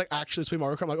someone's like, actually, let's play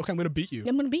Mario Kart, I'm like, okay, I'm gonna beat you.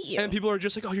 I'm gonna beat you. And people are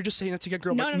just like, oh, you're just saying that to get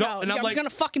girl. I'm no, like, no. And I'm like, gonna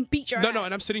fucking beat your ass. no.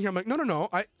 And I'm sitting here, I'm like, no.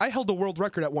 I held the world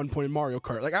record at one point in Mario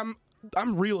Kart. Like, I'm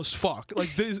real as fuck.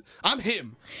 Like, this, I'm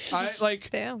him.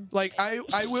 Damn. Like, I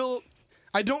will.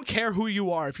 I don't care who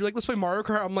you are. If you're like, let's play Mario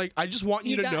Kart, I'm like, I just want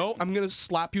you You're to know done. I'm gonna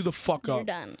slap you the fuck up. You're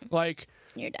done. Like,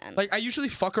 You're done. I usually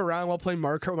fuck around while playing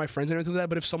Mario Kart with my friends and everything like that.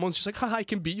 But if someone's just like, haha, I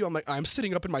can beat you, I'm like, I'm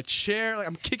sitting up in my chair, like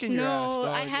I'm kicking your ass. No,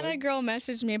 Dog. I had like, a girl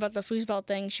message me about the foosball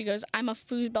thing. She goes, I'm a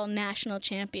foosball national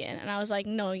champion. And I was like,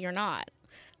 no, you're not.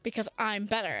 Because I'm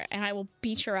better and I will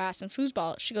beat your ass in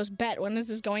foosball. She goes, bet, when is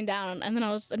this going down? And then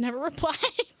I never replied.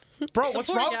 Bro, what's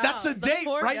poor wrong? gal. That's a The date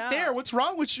poor right gal. there. What's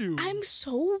wrong with you? I'm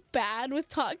so bad with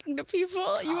talking to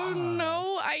people. You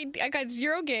know, I got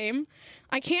zero game.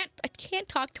 I can't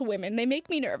talk to women. They make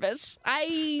me nervous.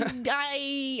 I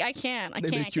can't. They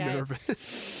make you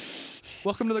nervous.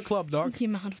 Welcome to the club, dog. The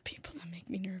amount of people that make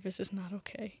me nervous is not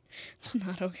okay. It's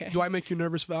not okay. Do I make you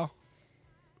nervous, Val?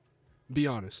 Be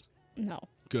honest. No.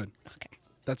 Good. Okay.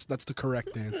 That's the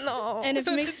correct answer. No. And if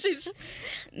it makes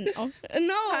no.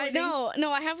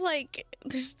 I have like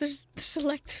there's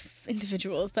select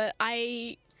individuals that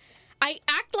I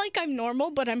act like I'm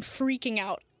normal, but I'm freaking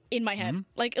out in my head,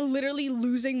 like literally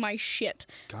losing my shit.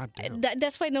 God damn.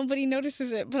 That's why nobody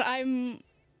notices it. But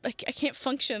I can't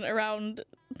function around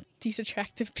these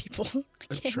attractive people.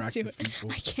 I can't do it.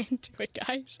 I can't do it,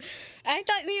 guys. I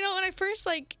thought when I first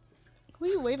like. Who are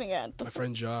you waving at? My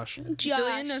friend Josh.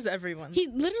 Julian knows everyone. He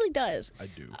literally does. I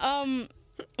do.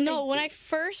 No, when I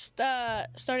first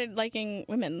started liking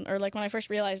women, or like when I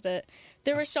first realized it,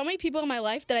 there were so many people in my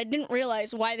life that I didn't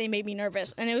realize why they made me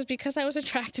nervous, and it was because I was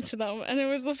attracted to them, and it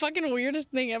was the fucking weirdest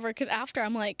thing ever. Because after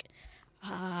I'm like,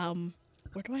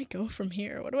 where do I go from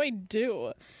here? What do I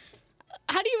do?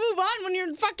 How do you move on when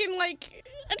you're fucking like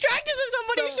attracted to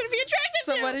somebody you shouldn't be attracted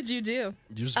to? So what did you do?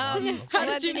 You just How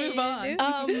did you move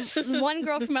on? One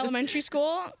girl from elementary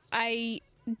school, I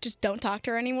just don't talk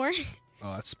to her anymore.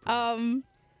 Oh, that's.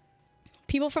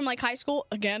 People from like high school,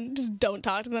 again, just don't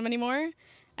talk to them anymore.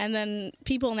 And then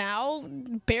people now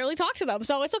barely talk to them,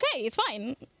 so it's okay, it's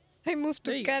fine. I moved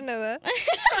to Canada.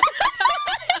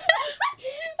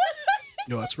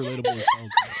 Yo, that's relatable as hell.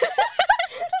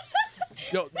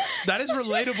 Yo, that is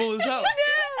relatable as hell.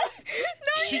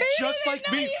 She's just like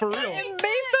me, for real.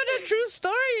 Based on a true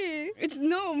story.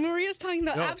 Maria's telling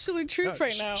the absolute truth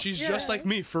right now. She's just like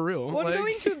me, for real. We're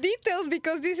going into details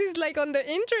because this is like on the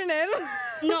internet.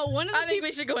 No, one of the I think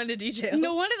we should go into details.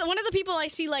 No, one of the people I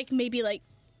see like maybe like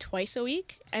twice a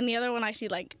week, and the other one I see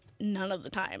like none of the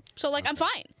time. So like I'm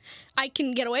fine. I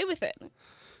can get away with it.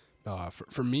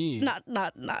 For me, not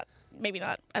maybe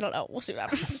not. I don't know. We'll see what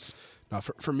happens.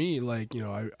 For me, like,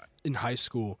 in high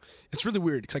school, it's really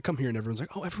weird because I come here and everyone's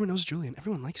like, oh, everyone knows Julian.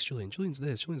 Everyone likes Julian. Julian's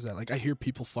this, Julian's that. Like, I hear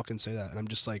people fucking say that, and I'm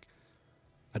just like,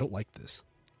 I don't like this.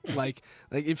 like,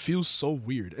 it feels so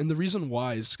weird. And the reason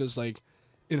why is because, like,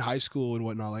 in high school and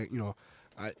whatnot, like,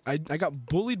 I got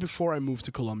bullied before I moved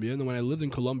to Colombia, and then when I lived in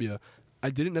Colombia, I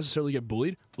didn't necessarily get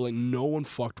bullied, but, like, no one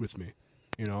fucked with me,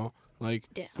 Like,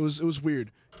 Damn. it was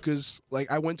weird. Because,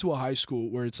 like, I went to a high school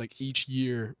where it's, like, each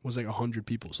year was, like, 100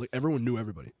 people. So, like, everyone knew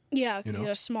everybody. Yeah, because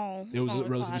you're small. It was a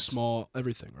relatively small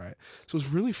everything, right? So, it was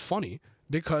really funny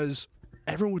because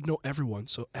everyone would know everyone.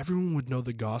 So, everyone would know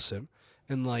the gossip.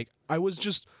 And, like, I was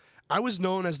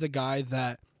known as the guy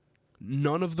that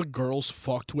none of the girls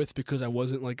fucked with because I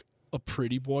wasn't, like, a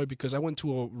pretty boy. Because I went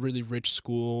to a really rich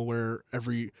school where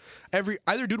every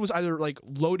either dude was either, like,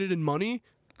 loaded in money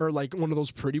or, like, one of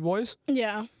those pretty boys.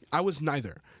 Yeah. I was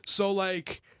neither. So,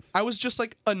 like, I was just,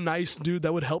 like, a nice dude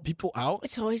that would help people out.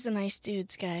 It's always the nice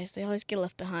dudes, guys. They always get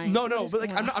left behind. No, but, like,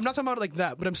 I'm not talking about it like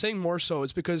that. But I'm saying more so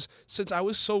it's because since I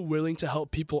was so willing to help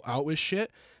people out with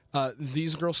shit,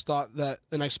 these girls thought that,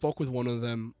 and I spoke with one of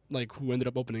them, like, who ended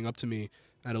up opening up to me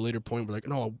at a later point. We're like,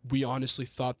 no, we honestly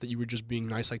thought that you were just being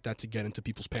nice like that to get into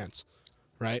people's pants,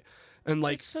 right? And,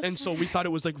 like, so we thought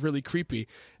it was, like, really creepy.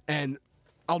 And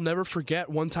I'll never forget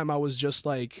one time I was just,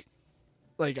 like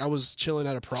I was chilling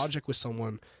at a project with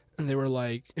someone, and they were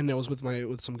like, and I was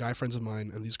with some guy friends of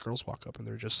mine, and these girls walk up, and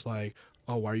they're just like,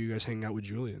 oh, why are you guys hanging out with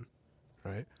Julian,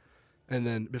 right? And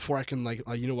then before I can like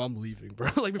I'm leaving,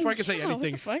 bro. Like before I can say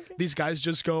anything, these guys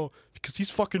just go, because he's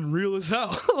fucking real as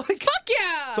hell. Like, fuck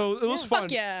yeah. So it was fun.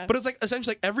 Fuck yeah. But it's like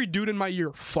essentially like every dude in my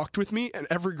year fucked with me, and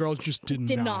every girl just did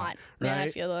not. Right? Yeah,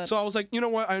 I feel that. So I was like, you know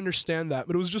what? I understand that,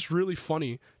 but it was just really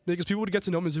funny because people would get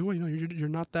to know me and say, well, you're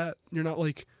not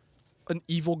like an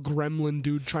evil gremlin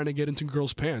dude trying to get into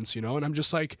girls' pants, and I'm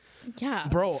just like, yeah,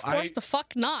 bro, of course the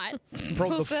fuck not.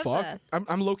 Bro, the fuck? That?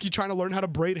 I'm low-key trying to learn how to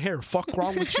braid hair. Fuck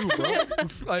wrong with you, bro?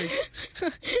 like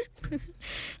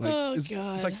oh, it's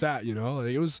God. like that,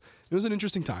 Like, it was an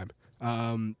interesting time.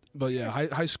 But yeah,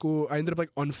 high school, I ended up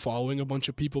like unfollowing a bunch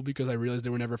of people because I realized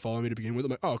they were never following me to begin with.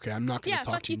 I'm like, oh, okay, I'm not going to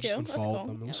talk to you. Just unfollow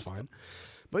them. It was fine.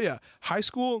 But yeah, high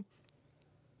school.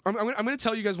 I'm going to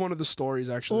tell you guys one of the stories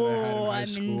actually that I had in high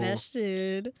school. I'm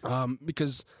invested.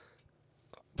 Because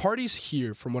parties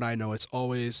here, from what I know, it's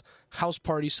always house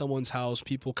party, someone's house,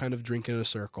 people kind of drink in a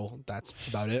circle. That's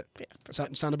about it. Yeah,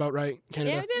 sound about right,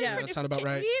 Canada? Yeah. That sound about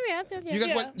right? Yeah.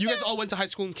 You guys all went to high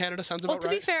school in Canada. Sounds about right.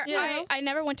 Well, to be fair, I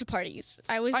never went to parties.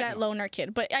 I was that loner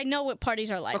kid, but I know what parties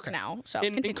are like now. So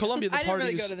in Colombia, the I parties.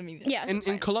 didn't really go to the media. Yeah,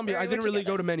 in Colombia, I didn't really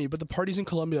go to many, but the parties in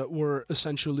Colombia were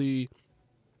essentially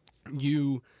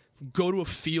you go to a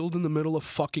field in the middle of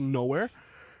fucking nowhere.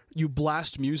 you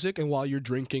blast music, and while you're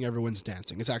drinking, everyone's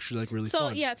dancing. It's actually like really So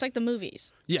fun. yeah, it's like the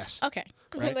movies. Yes. Okay.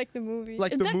 Right? Like the movie.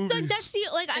 Like the movies. Like, that's the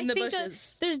like In I the think that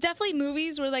bushes. there's definitely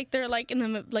movies where like they're like in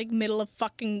the like middle of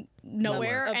fucking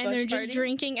nowhere A and bush they're just party?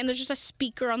 drinking and there's just a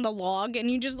speaker on the log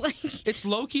and you just like It's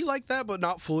low-key like that, but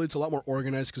not fully. It's a lot more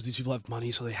organized because these people have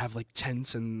money, so they have like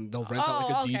tents and they'll rent out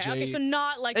like a okay, DJ. okay, so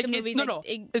not like the movies. No.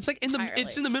 It's like it's entirely.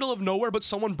 in the middle of nowhere, but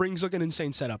someone brings like an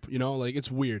insane setup. You know, like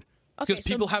it's weird. Okay, Because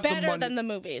people have the better money. than the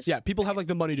movies. Yeah, people have like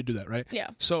the money to do that, right? Yeah.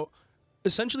 So,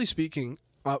 essentially speaking,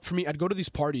 for me, I'd go to these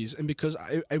parties, and because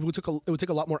it would take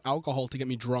a lot more alcohol to get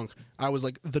me drunk. I was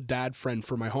like the dad friend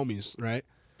for my homies, right?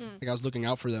 Like I was looking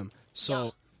out for them.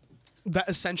 So, that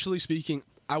essentially speaking,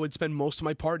 I would spend most of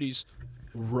my parties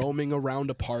roaming around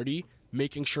a party,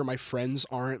 making sure my friends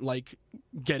aren't like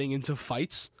getting into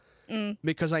fights,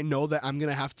 because I know that I'm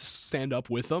gonna have to stand up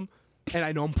with them. And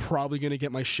I know I'm probably gonna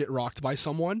get my shit rocked by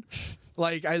someone. So I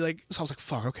was like,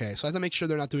 fuck, okay. So I had to make sure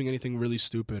they're not doing anything really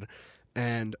stupid.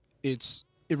 And it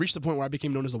reached the point where I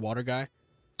became known as the water guy.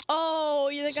 Oh,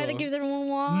 you're the guy that So- gives everyone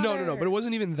water. No, but it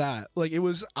wasn't even that. Like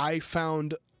I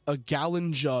found a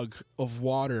gallon jug of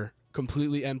water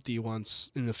completely empty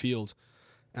once in the field,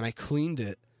 and I cleaned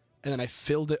it, and then I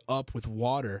filled it up with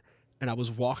water, and I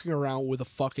was walking around with a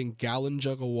fucking gallon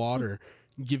jug of water.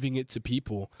 Giving it to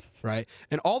people, right?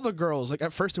 And all the girls, like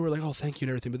at first they were like, "Oh, thank you" and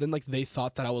everything, but then like they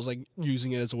thought that I was like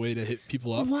using it as a way to hit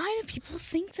people up. Why do people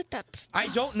think that that's? I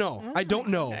don't know. I don't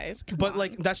know. Guys, come but on.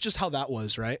 like that's just how that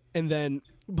was, right? And then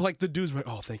like the dudes were like,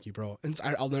 "Oh, thank you, bro." And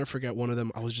I'll never forget one of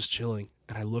them. I was just chilling,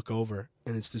 and I look over,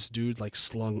 and it's this dude like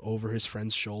slung over his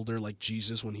friend's shoulder, like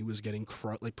Jesus when he was getting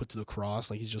like put to the cross,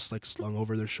 like he's just like slung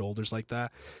over their shoulders like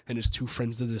that. And his two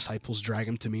friends, the disciples, drag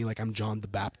him to me like I'm John the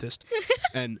Baptist,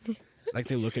 and. Like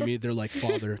they look at me, they're like,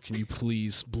 "Father, can you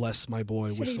please bless my boy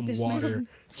with Save some this water? man."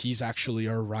 He's actually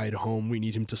our ride home. We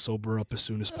need him to sober up as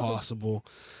soon as possible."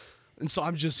 And so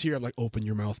I'm just here. I'm like, "Open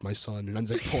your mouth, my son," and I'm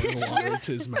like pouring water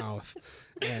into his mouth.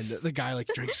 And the guy like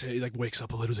drinks it, he like wakes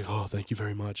up a little. He's like, "Oh, thank you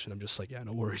very much." And I'm just like, "Yeah,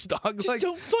 no worries, dog." Just Like,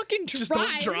 don't fucking drive. just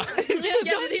don't drive.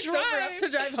 Yeah, did he sober up to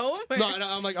drive home? Or- No,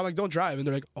 I'm like, "Don't drive." And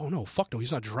they're like, "Oh no, fuck no,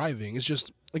 he's not driving." It's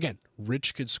just again,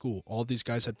 rich kid school. All these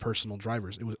guys had personal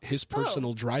drivers. It was his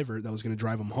personal driver that was going to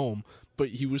drive him home, but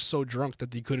he was so drunk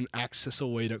that he couldn't access a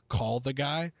way to call the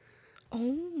guy.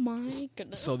 Oh my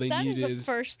goodness. So they That is the needed-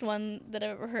 first one that I've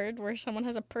ever heard where someone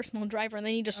has a personal driver and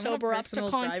they need to I want a sober up to personal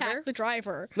contact driver. the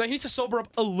driver. Like he needs to sober up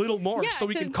a little more Yeah, so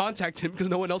we to- can contact him because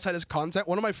no one else had his contact.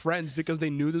 One of my friends, because they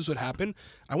knew this would happen,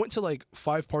 I went to like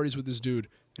 5 parties with this dude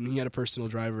and he had a personal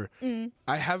driver.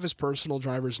 I have his personal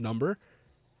driver's number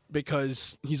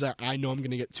because he's like, "I know I'm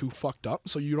going to get too fucked up,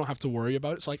 so you don't have to worry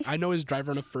about it." So like I know his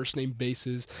driver on a first name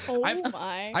basis. Oh I've,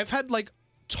 my. I've had like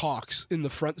talks in the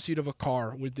front seat of a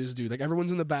car with this dude. Like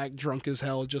everyone's in the back drunk as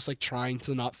hell, just like trying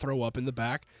to not throw up in the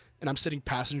back. And I'm sitting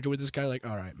passenger with this guy like,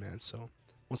 "All right, man, so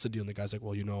what's the deal?" And the guy's like,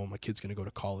 "Well, you know, my kid's gonna go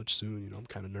to college soon. You know, I'm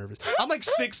kind of nervous." I'm like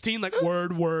 16, like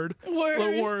word. Word.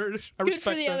 I Good respect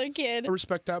for the that. other kid. I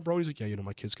respect that, bro. He's like, "Yeah, you know,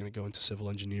 my kid's gonna go into civil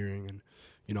engineering, and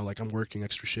you know, like I'm working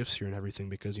extra shifts here and everything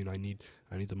because you know I need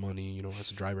the money. You know,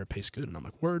 as a driver, it pays good." And I'm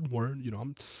like, word. You know,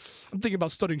 I'm thinking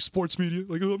about studying sports media.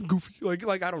 Like I'm goofy.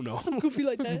 Like I don't know. Goofy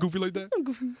like that. I'm goofy like that. I'm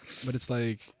goofy. But it's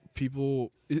like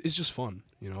people. It's just fun,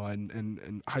 you know.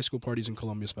 And high school parties in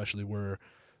Colombia, especially, were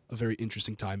a very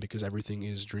interesting time because everything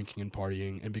is drinking and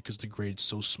partying, and because the grade's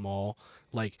so small.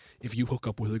 Like if you hook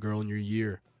up with a girl in your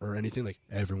year or anything, like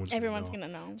everyone's Gonna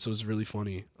know. So it's really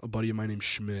funny. A buddy of mine named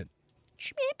Schmidt.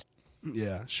 Schmidt.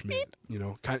 Yeah, Schmidt. You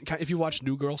know, if you watch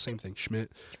New Girl, same thing.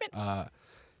 Schmidt.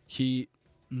 He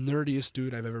nerdiest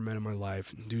dude I've ever met in my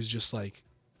life. Dude's just like,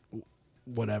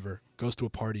 whatever. Goes to a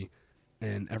party,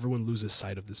 and everyone loses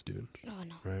sight of this dude. Oh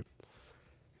no. Right.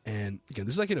 And again,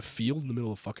 this is like in a field in the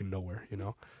middle of fucking nowhere, you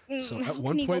know. So How at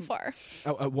one can he go point, far?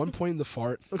 at one point in the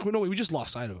fart, like no, we just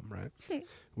lost sight of him,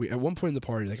 right? At one point in the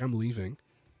party, like I'm leaving,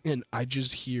 and I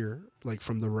just hear like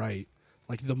from the right,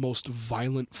 like the most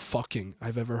violent fucking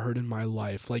I've ever heard in my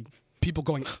life. Like people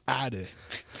going at it.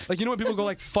 Like you know when people go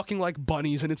like fucking like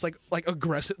bunnies and it's like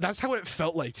aggressive. That's how it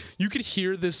felt like. You could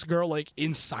hear this girl like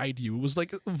inside you. It was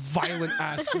like violent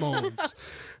ass moans,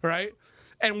 right?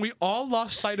 And we all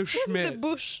lost sight of Schmidt. The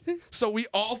bush. So we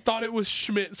all thought it was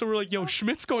Schmidt. So we're like, "Yo,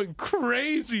 Schmidt's going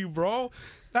crazy, bro.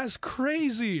 That's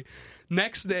crazy."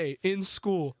 Next day in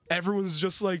school, everyone's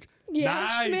just like, Yeah,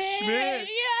 "Nice, Schmidt."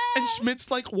 Yeah. And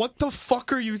Schmidt's like, "What the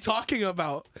fuck are you talking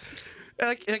about?"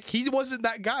 Like he wasn't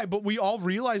that guy, but we all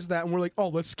realized that, and we're like, "Oh,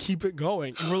 let's keep it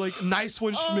going." And we're like, "Nice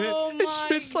one, Schmidt." Oh And my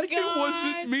Schmidt's like, "It God.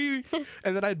 wasn't me."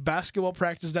 And then I had basketball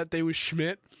practice that day with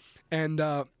Schmidt, and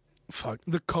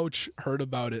the coach heard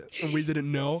about it and we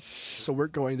didn't know. So we're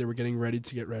going there, we're getting ready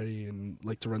to get ready and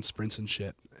like to run sprints and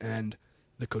shit. And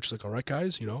the coach is like, all right,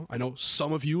 guys, you know, I know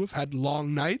some of you have had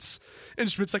long nights.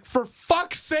 And Schmidt's like, for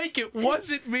fuck's sake, it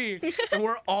wasn't me. And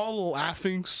we're all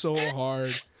laughing so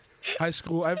hard. High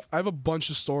school, I have a bunch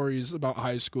of stories about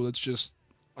high school. It's just,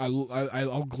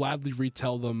 I'll gladly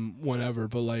retell them whenever.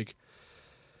 But like,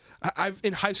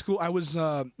 in high school, I was,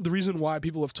 the reason why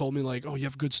people have told me like, oh, you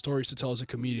have good stories to tell as a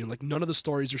comedian. Like, none of the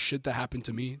stories are shit that happened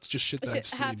to me. It's just shit that I've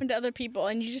seen. Happened to other people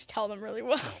and you just tell them really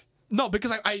well. No,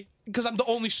 because because I'm the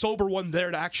only sober one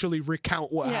there to actually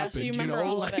recount what happened. So you remember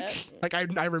all like, of it. Like I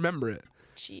remember it.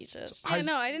 Jesus. So Yeah,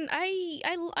 no, I didn't.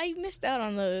 I missed out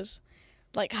on those,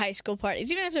 like, high school parties,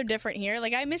 even if they're different here.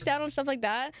 Like, I missed out on stuff like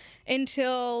that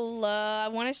until I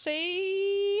want to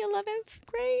say 11th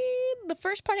grade. The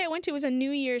first party I went to was a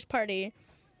New Year's party.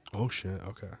 Oh shit.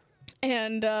 Okay.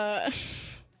 And it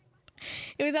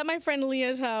was at my friend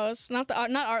Leah's house. Not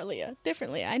Art Leah,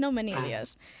 different Leah. I know many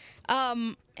Leahs.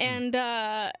 And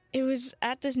it was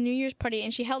at this New Year's party,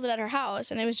 and she held it at her house,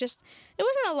 and it wasn't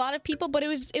a lot of people, but it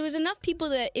was enough people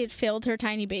that it filled her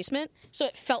tiny basement, so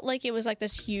it felt like it was like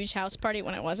this huge house party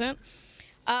when it wasn't.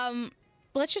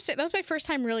 Let's just say that was my first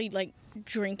time really like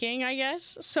drinking, I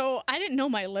guess. So I didn't know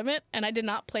my limit, and I did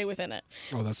not play within it.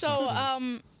 Oh, that's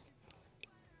so.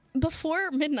 Before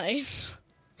midnight,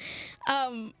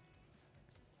 I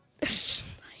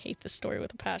hate this story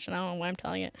with a passion. I don't know why I'm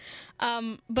telling it.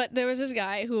 But there was this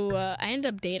guy who I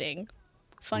ended up dating.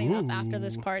 Funny enough, after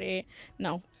this party.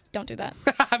 No, don't do that.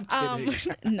 I'm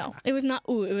kidding. No, it was not.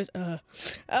 Ooh, it was.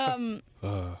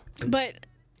 But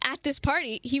at this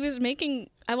party, he was making.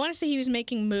 I want to say he was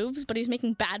making moves, but he was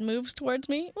making bad moves towards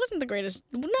me. It wasn't the greatest.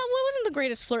 No, it wasn't the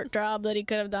greatest flirt job that he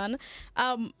could have done.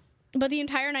 But the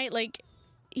entire night, like,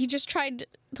 he just tried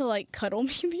to like cuddle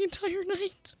me the entire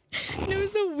night. And it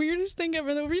was the weirdest thing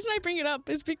ever. The reason I bring it up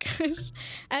is because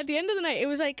at the end of the night, it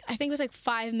was like, I think it was like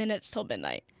 5 minutes till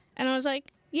midnight. And I was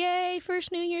like, yay,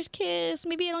 first New Year's kiss.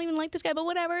 Maybe I don't even like this guy, but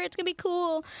whatever, it's gonna be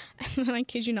cool. And then I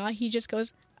kid you not, he just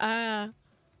goes, I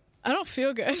don't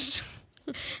feel good.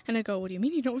 And I go, what do you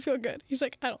mean you don't feel good? He's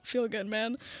like, I don't feel good,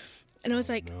 man. And I was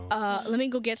like, let me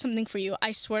go get something for you.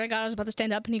 I swear to God, I was about to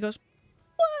stand up, and he goes,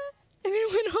 what? And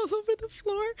it went all over the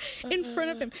floor in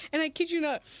front of him. And I kid you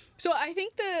not. So I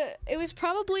think it was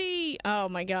probably, oh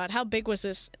my God, how big was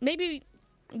this? Maybe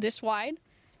this wide.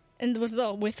 And it was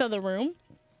the width of the room.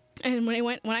 And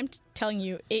when I'm telling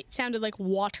you, it sounded like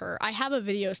water. I have a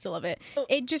video still of it.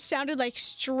 It just sounded like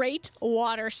straight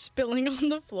water spilling on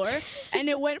the floor. And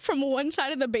it went from one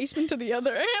side of the basement to the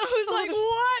other. And I was like,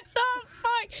 what the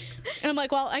fuck? And I'm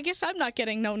like, well, I guess I'm not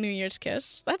getting no New Year's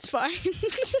kiss. That's fine.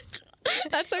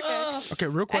 That's okay. Okay,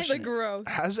 real question.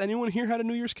 Has anyone here had a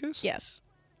New Year's kiss? Yes.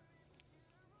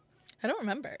 I don't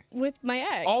remember. With my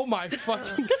ex. Oh my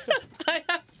fucking God. I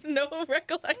have no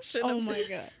recollection. Oh my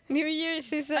God. New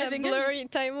Year's is a blurry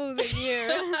time of the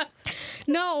year.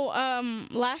 No,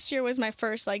 last year was my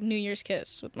first like New Year's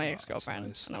kiss with my ex-girlfriend.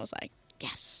 Nice. And I was like,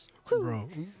 yes. Bro.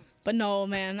 But no,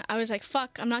 man. I was like,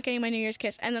 fuck, I'm not getting my New Year's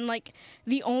kiss. And then like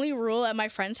the only rule at my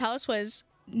friend's house was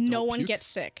no one gets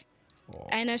sick.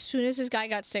 And as soon as this guy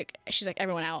got sick, she's like,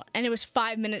 everyone out. And it was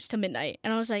 5 minutes to midnight.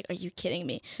 And I was like, are you kidding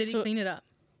me? Did he clean it up?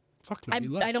 Fuck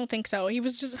no, I don't think so. He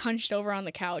was just hunched over on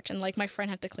the couch, and like my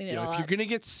friend had to clean it all up. If you're gonna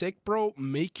get sick, bro,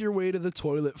 make your way to the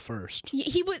toilet first.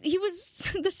 He was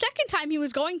the second time he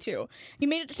was going to. He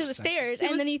made it to the stairs,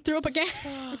 and then he threw up again.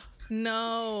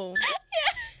 No. Yeah.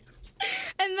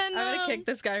 And then I'm gonna kick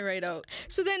this guy right out.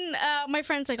 So then my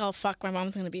friend's like, oh fuck, my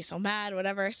mom's gonna be so mad,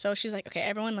 whatever. So she's like, okay,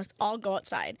 everyone, let's all go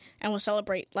outside and we'll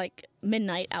celebrate like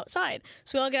midnight outside.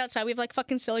 So we all get outside. We have like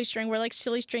fucking silly string. We're like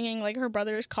silly stringing like her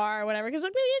brother's car or whatever. Cause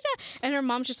like, and her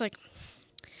mom's just like,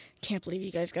 can't believe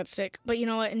you guys got sick, but you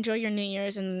know what? Enjoy your New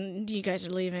Year's, and you guys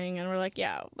are leaving. And we're like,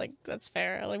 yeah, like that's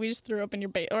fair. Like we just threw up in your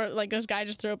or like this guy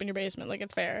just threw up in your basement. Like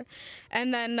it's fair.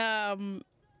 And then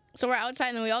so we're outside,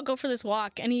 and then we all go for this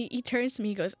walk, and he turns to me,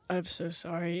 he goes, I'm so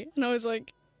sorry. And I was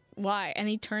like, why? And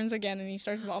he turns again, and he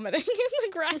starts vomiting in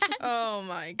the grass. Oh,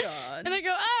 my God. And I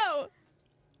go, oh,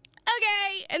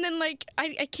 okay. And then, like,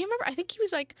 I can't remember. I think he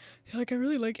was like, I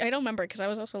really like, I don't remember, because I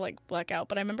was also, like, blackout.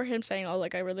 But I remember him saying, oh,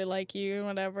 like, I really like you, and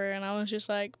whatever. And I was just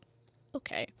like,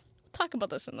 okay. Talk about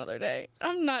this another day.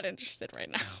 I'm not interested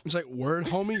right now. It's like, word,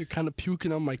 homie, you're kind of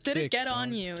puking on my kicks. Did it get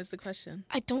on you is the question.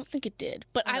 I don't think it did.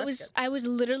 But I was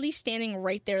literally standing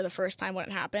right there the first time when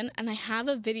it happened, and I have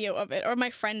a video of it, or my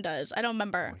friend does. I don't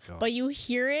remember. Oh, but you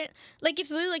hear it. Like, it's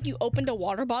literally like you opened a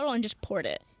water bottle and just poured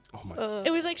it. Oh my God.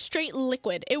 It was like straight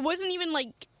liquid. It wasn't even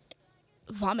like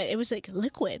vomit. It was like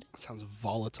liquid. That sounds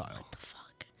volatile. What the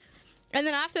fuck? And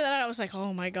then after that, I was like,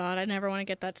 oh my God, I never want to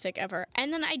get that sick ever.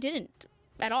 And then I didn't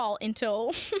at all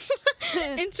until,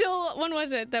 when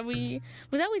was it that was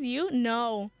that with you?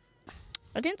 No,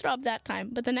 I didn't throw up that time.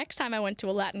 But the next time I went to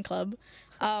a Latin club,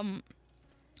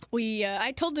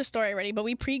 I told this story already, but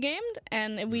we pre-gamed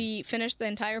and we finished the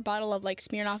entire bottle of like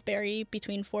Smirnoff Berry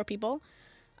between 4 people.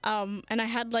 And I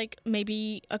had like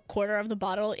maybe a quarter of the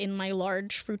bottle in my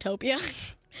large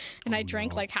Fruitopia. And I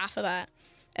drank like half of that.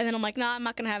 And then I'm like, nah, I'm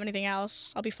not going to have anything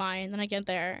else. I'll be fine. Then I get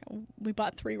there. We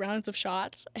bought 3 rounds of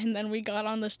shots. And then we got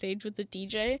on the stage with the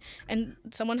DJ. And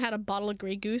someone had a bottle of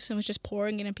Grey Goose and was just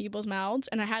pouring it in people's mouths.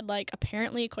 And I had like,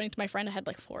 apparently, according to my friend, I had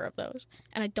like 4 of those.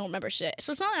 And I don't remember shit.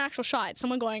 So it's not an actual shot. It's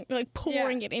someone going, like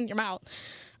pouring it in your mouth.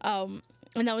 And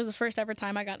that was the first ever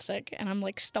time I got sick. And I'm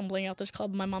like stumbling out this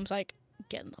club. And my mom's like,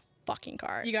 get in the fucking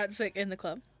car. You got sick in the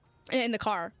club? In the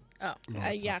car. Oh.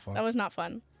 Yeah, that was not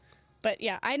fun. But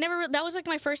yeah, that was like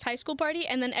my first high school party,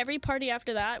 and then every party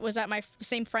after that was at the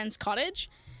same friend's cottage.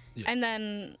 Yeah. And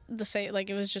then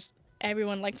it was just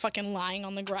everyone like fucking lying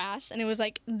on the grass, and it was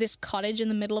like this cottage in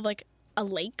the middle of like a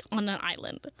lake on an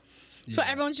island. Yeah. So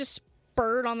everyone's just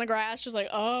spurred on the grass, just like,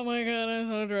 oh my God, I'm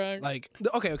so drunk. Like,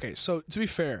 okay, so to be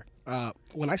fair,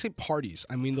 when I say parties,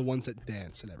 I mean the ones that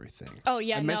dance and everything. Oh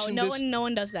yeah, no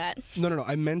one does that. No.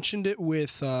 I mentioned it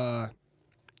with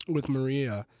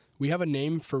Maria. We have a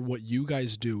name for what you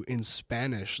guys do in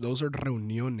Spanish. Those are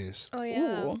reuniones. Oh,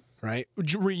 yeah. Ooh. Right?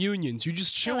 Reunions. You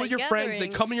just chill like with your friends. They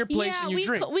come in your place and you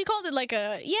drink. We called it like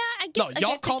I guess. No,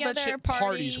 y'all call that shit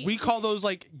parties. We call those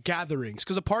like gatherings.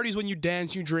 Because a party is when you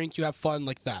dance, you drink, you have fun,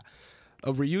 like that.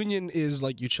 A reunion is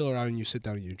like you chill around and you sit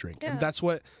down and you drink. Yeah. And that's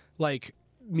what like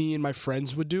me and my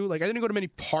friends would do. Like I didn't go to many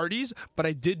parties, but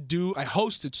I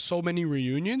hosted so many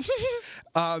reunions.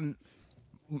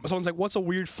 Someone's like, what's a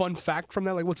weird fun fact from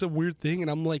that? Like, what's a weird thing?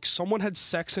 And I'm like, someone had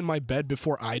sex in my bed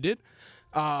before I did.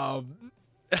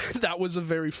 That was a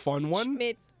very fun one.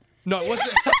 Schmidt. No, it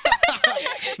wasn't.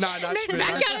 Not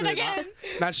Schmidt.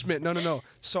 Not Schmidt. No.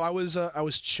 So I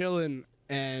was chilling,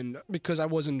 and because I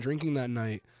wasn't drinking that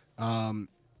night, even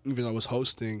though I was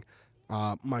hosting,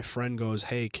 my friend goes,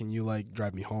 hey, can you like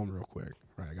drive me home real quick?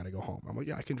 Right, I gotta go home. I'm like,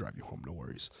 yeah, I can drive you home, no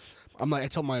worries. I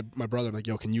tell my brother, I'm like,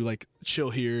 yo, can you like chill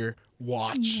here,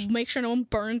 watch, make sure no one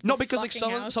burns. No, because like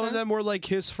some of them were like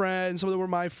his friends, some of them were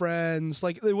my friends.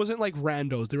 Like it wasn't like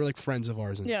randos; they were like friends of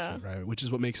ours and shit, right? Which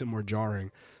is what makes it more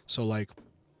jarring. So like,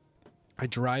 I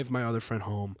drive my other friend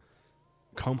home,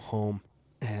 come home,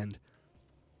 and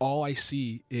all I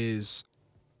see is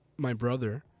my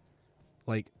brother,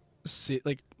 like sit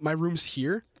like my room's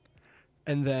here,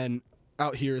 and then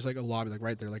out here is like a lobby, like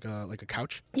right there, like a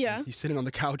couch. Yeah. He's sitting on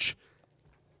the couch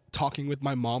talking with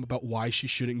my mom about why she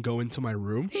shouldn't go into my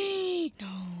room. No.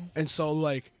 And so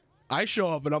like I show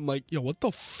up and I'm like, yo, what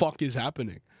the fuck is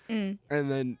happening? And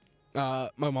then my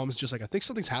mom's just like, I think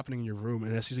something's happening in your room.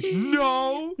 And she's like,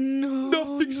 no,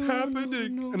 nothing's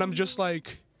happening. No. And I'm just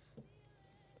like,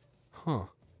 huh.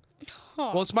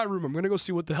 Well, it's my room. I'm going to go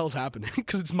see what the hell's happening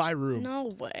because it's my room.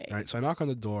 No way. All right, so I knock on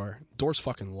the door. Door's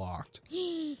fucking locked.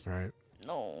 All right.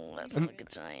 No, that's not a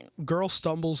good sign. Girl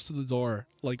stumbles to the door,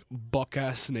 like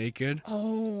buck-ass naked.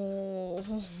 Oh.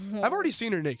 I've already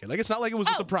seen her naked. Like, it's not like it was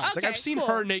a surprise. Okay, like, I've seen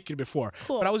her naked before.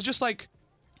 Cool. But I was just like,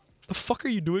 the fuck are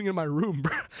you doing in my room,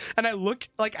 bro? And I look,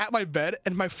 like, at my bed,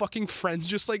 and my fucking friend's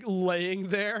just, like, laying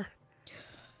there,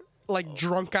 like,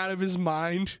 drunk out of his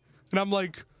mind. And I'm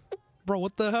like, bro,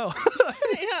 what the hell?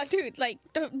 Yeah, dude, like,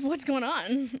 what's going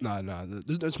on? No.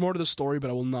 There's more to the story, but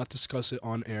I will not discuss it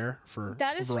on air for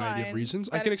a variety of reasons.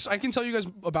 I can tell you guys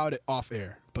about it off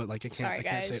air, but like I can't. Sorry,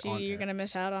 guys, say it on you're air. Gonna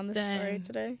miss out on this story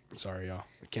today. Sorry, y'all.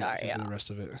 I can't do the rest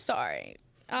of it. Sorry.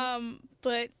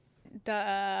 But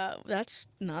that's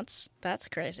nuts. That's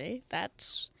crazy.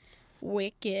 That's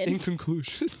wicked. In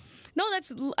conclusion. No,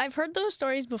 I've heard those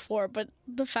stories before, but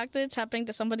the fact that it's happening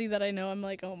to somebody that I know, I'm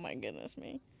like, oh my goodness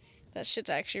me. That shit's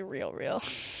actually real. Real.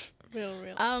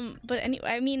 But anyway,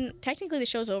 I mean, technically the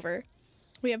show's over.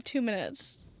 We have 2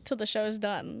 minutes till the show's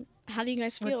done. How do you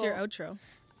guys feel? What's your outro?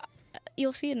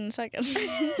 You'll see it in a second.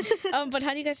 But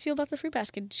how do you guys feel about the fruit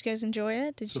basket? Did you guys enjoy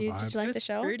it? Did you like the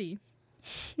show? Fruity.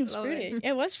 It was fruity.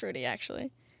 It was fruity,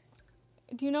 actually.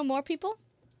 Do you know more people?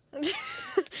 I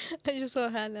just saw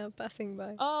Hannah passing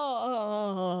by.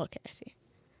 Oh, okay, I see.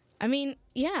 I mean,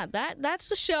 yeah, that's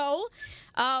the show.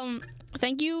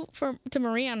 Thank you to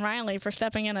Maria and Rylee for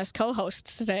stepping in as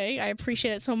co-hosts today. I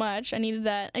appreciate it so much. I needed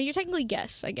that. And you're technically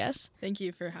guests, I guess. Thank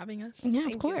you for having us. Yeah,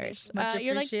 of course. Much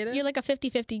appreciated. You're like a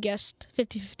 50-50 guest,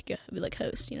 50-50 like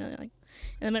host, you know, like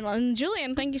in the middle. And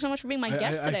Julian, thank you so much for being my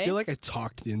guest today. I feel like I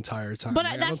talked the entire time. But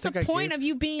that's the point of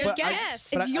you being a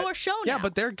guest. It's your show now. Yeah,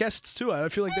 but they're guests too. I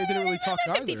feel like they didn't really talk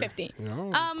either. 50-50. You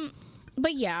know?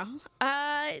 But yeah,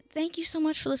 thank you so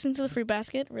much for listening to The Fruit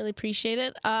Basket. Really appreciate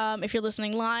it. If you're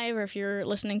listening live or if you're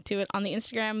listening to it on the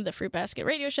Instagram, The Fruit Basket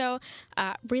Radio Show,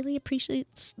 really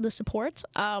appreciate the support.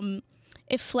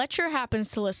 If Fletcher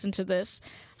happens to listen to this,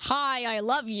 hi, I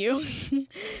love you.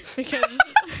 Because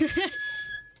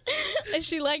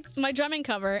she liked my drumming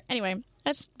cover. Anyway,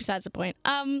 that's besides the point.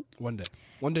 One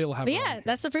day we'll have. But yeah,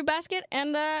 that's The Fruit Basket,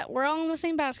 and we're all in the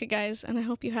same basket, guys. And I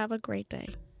hope you have a great day.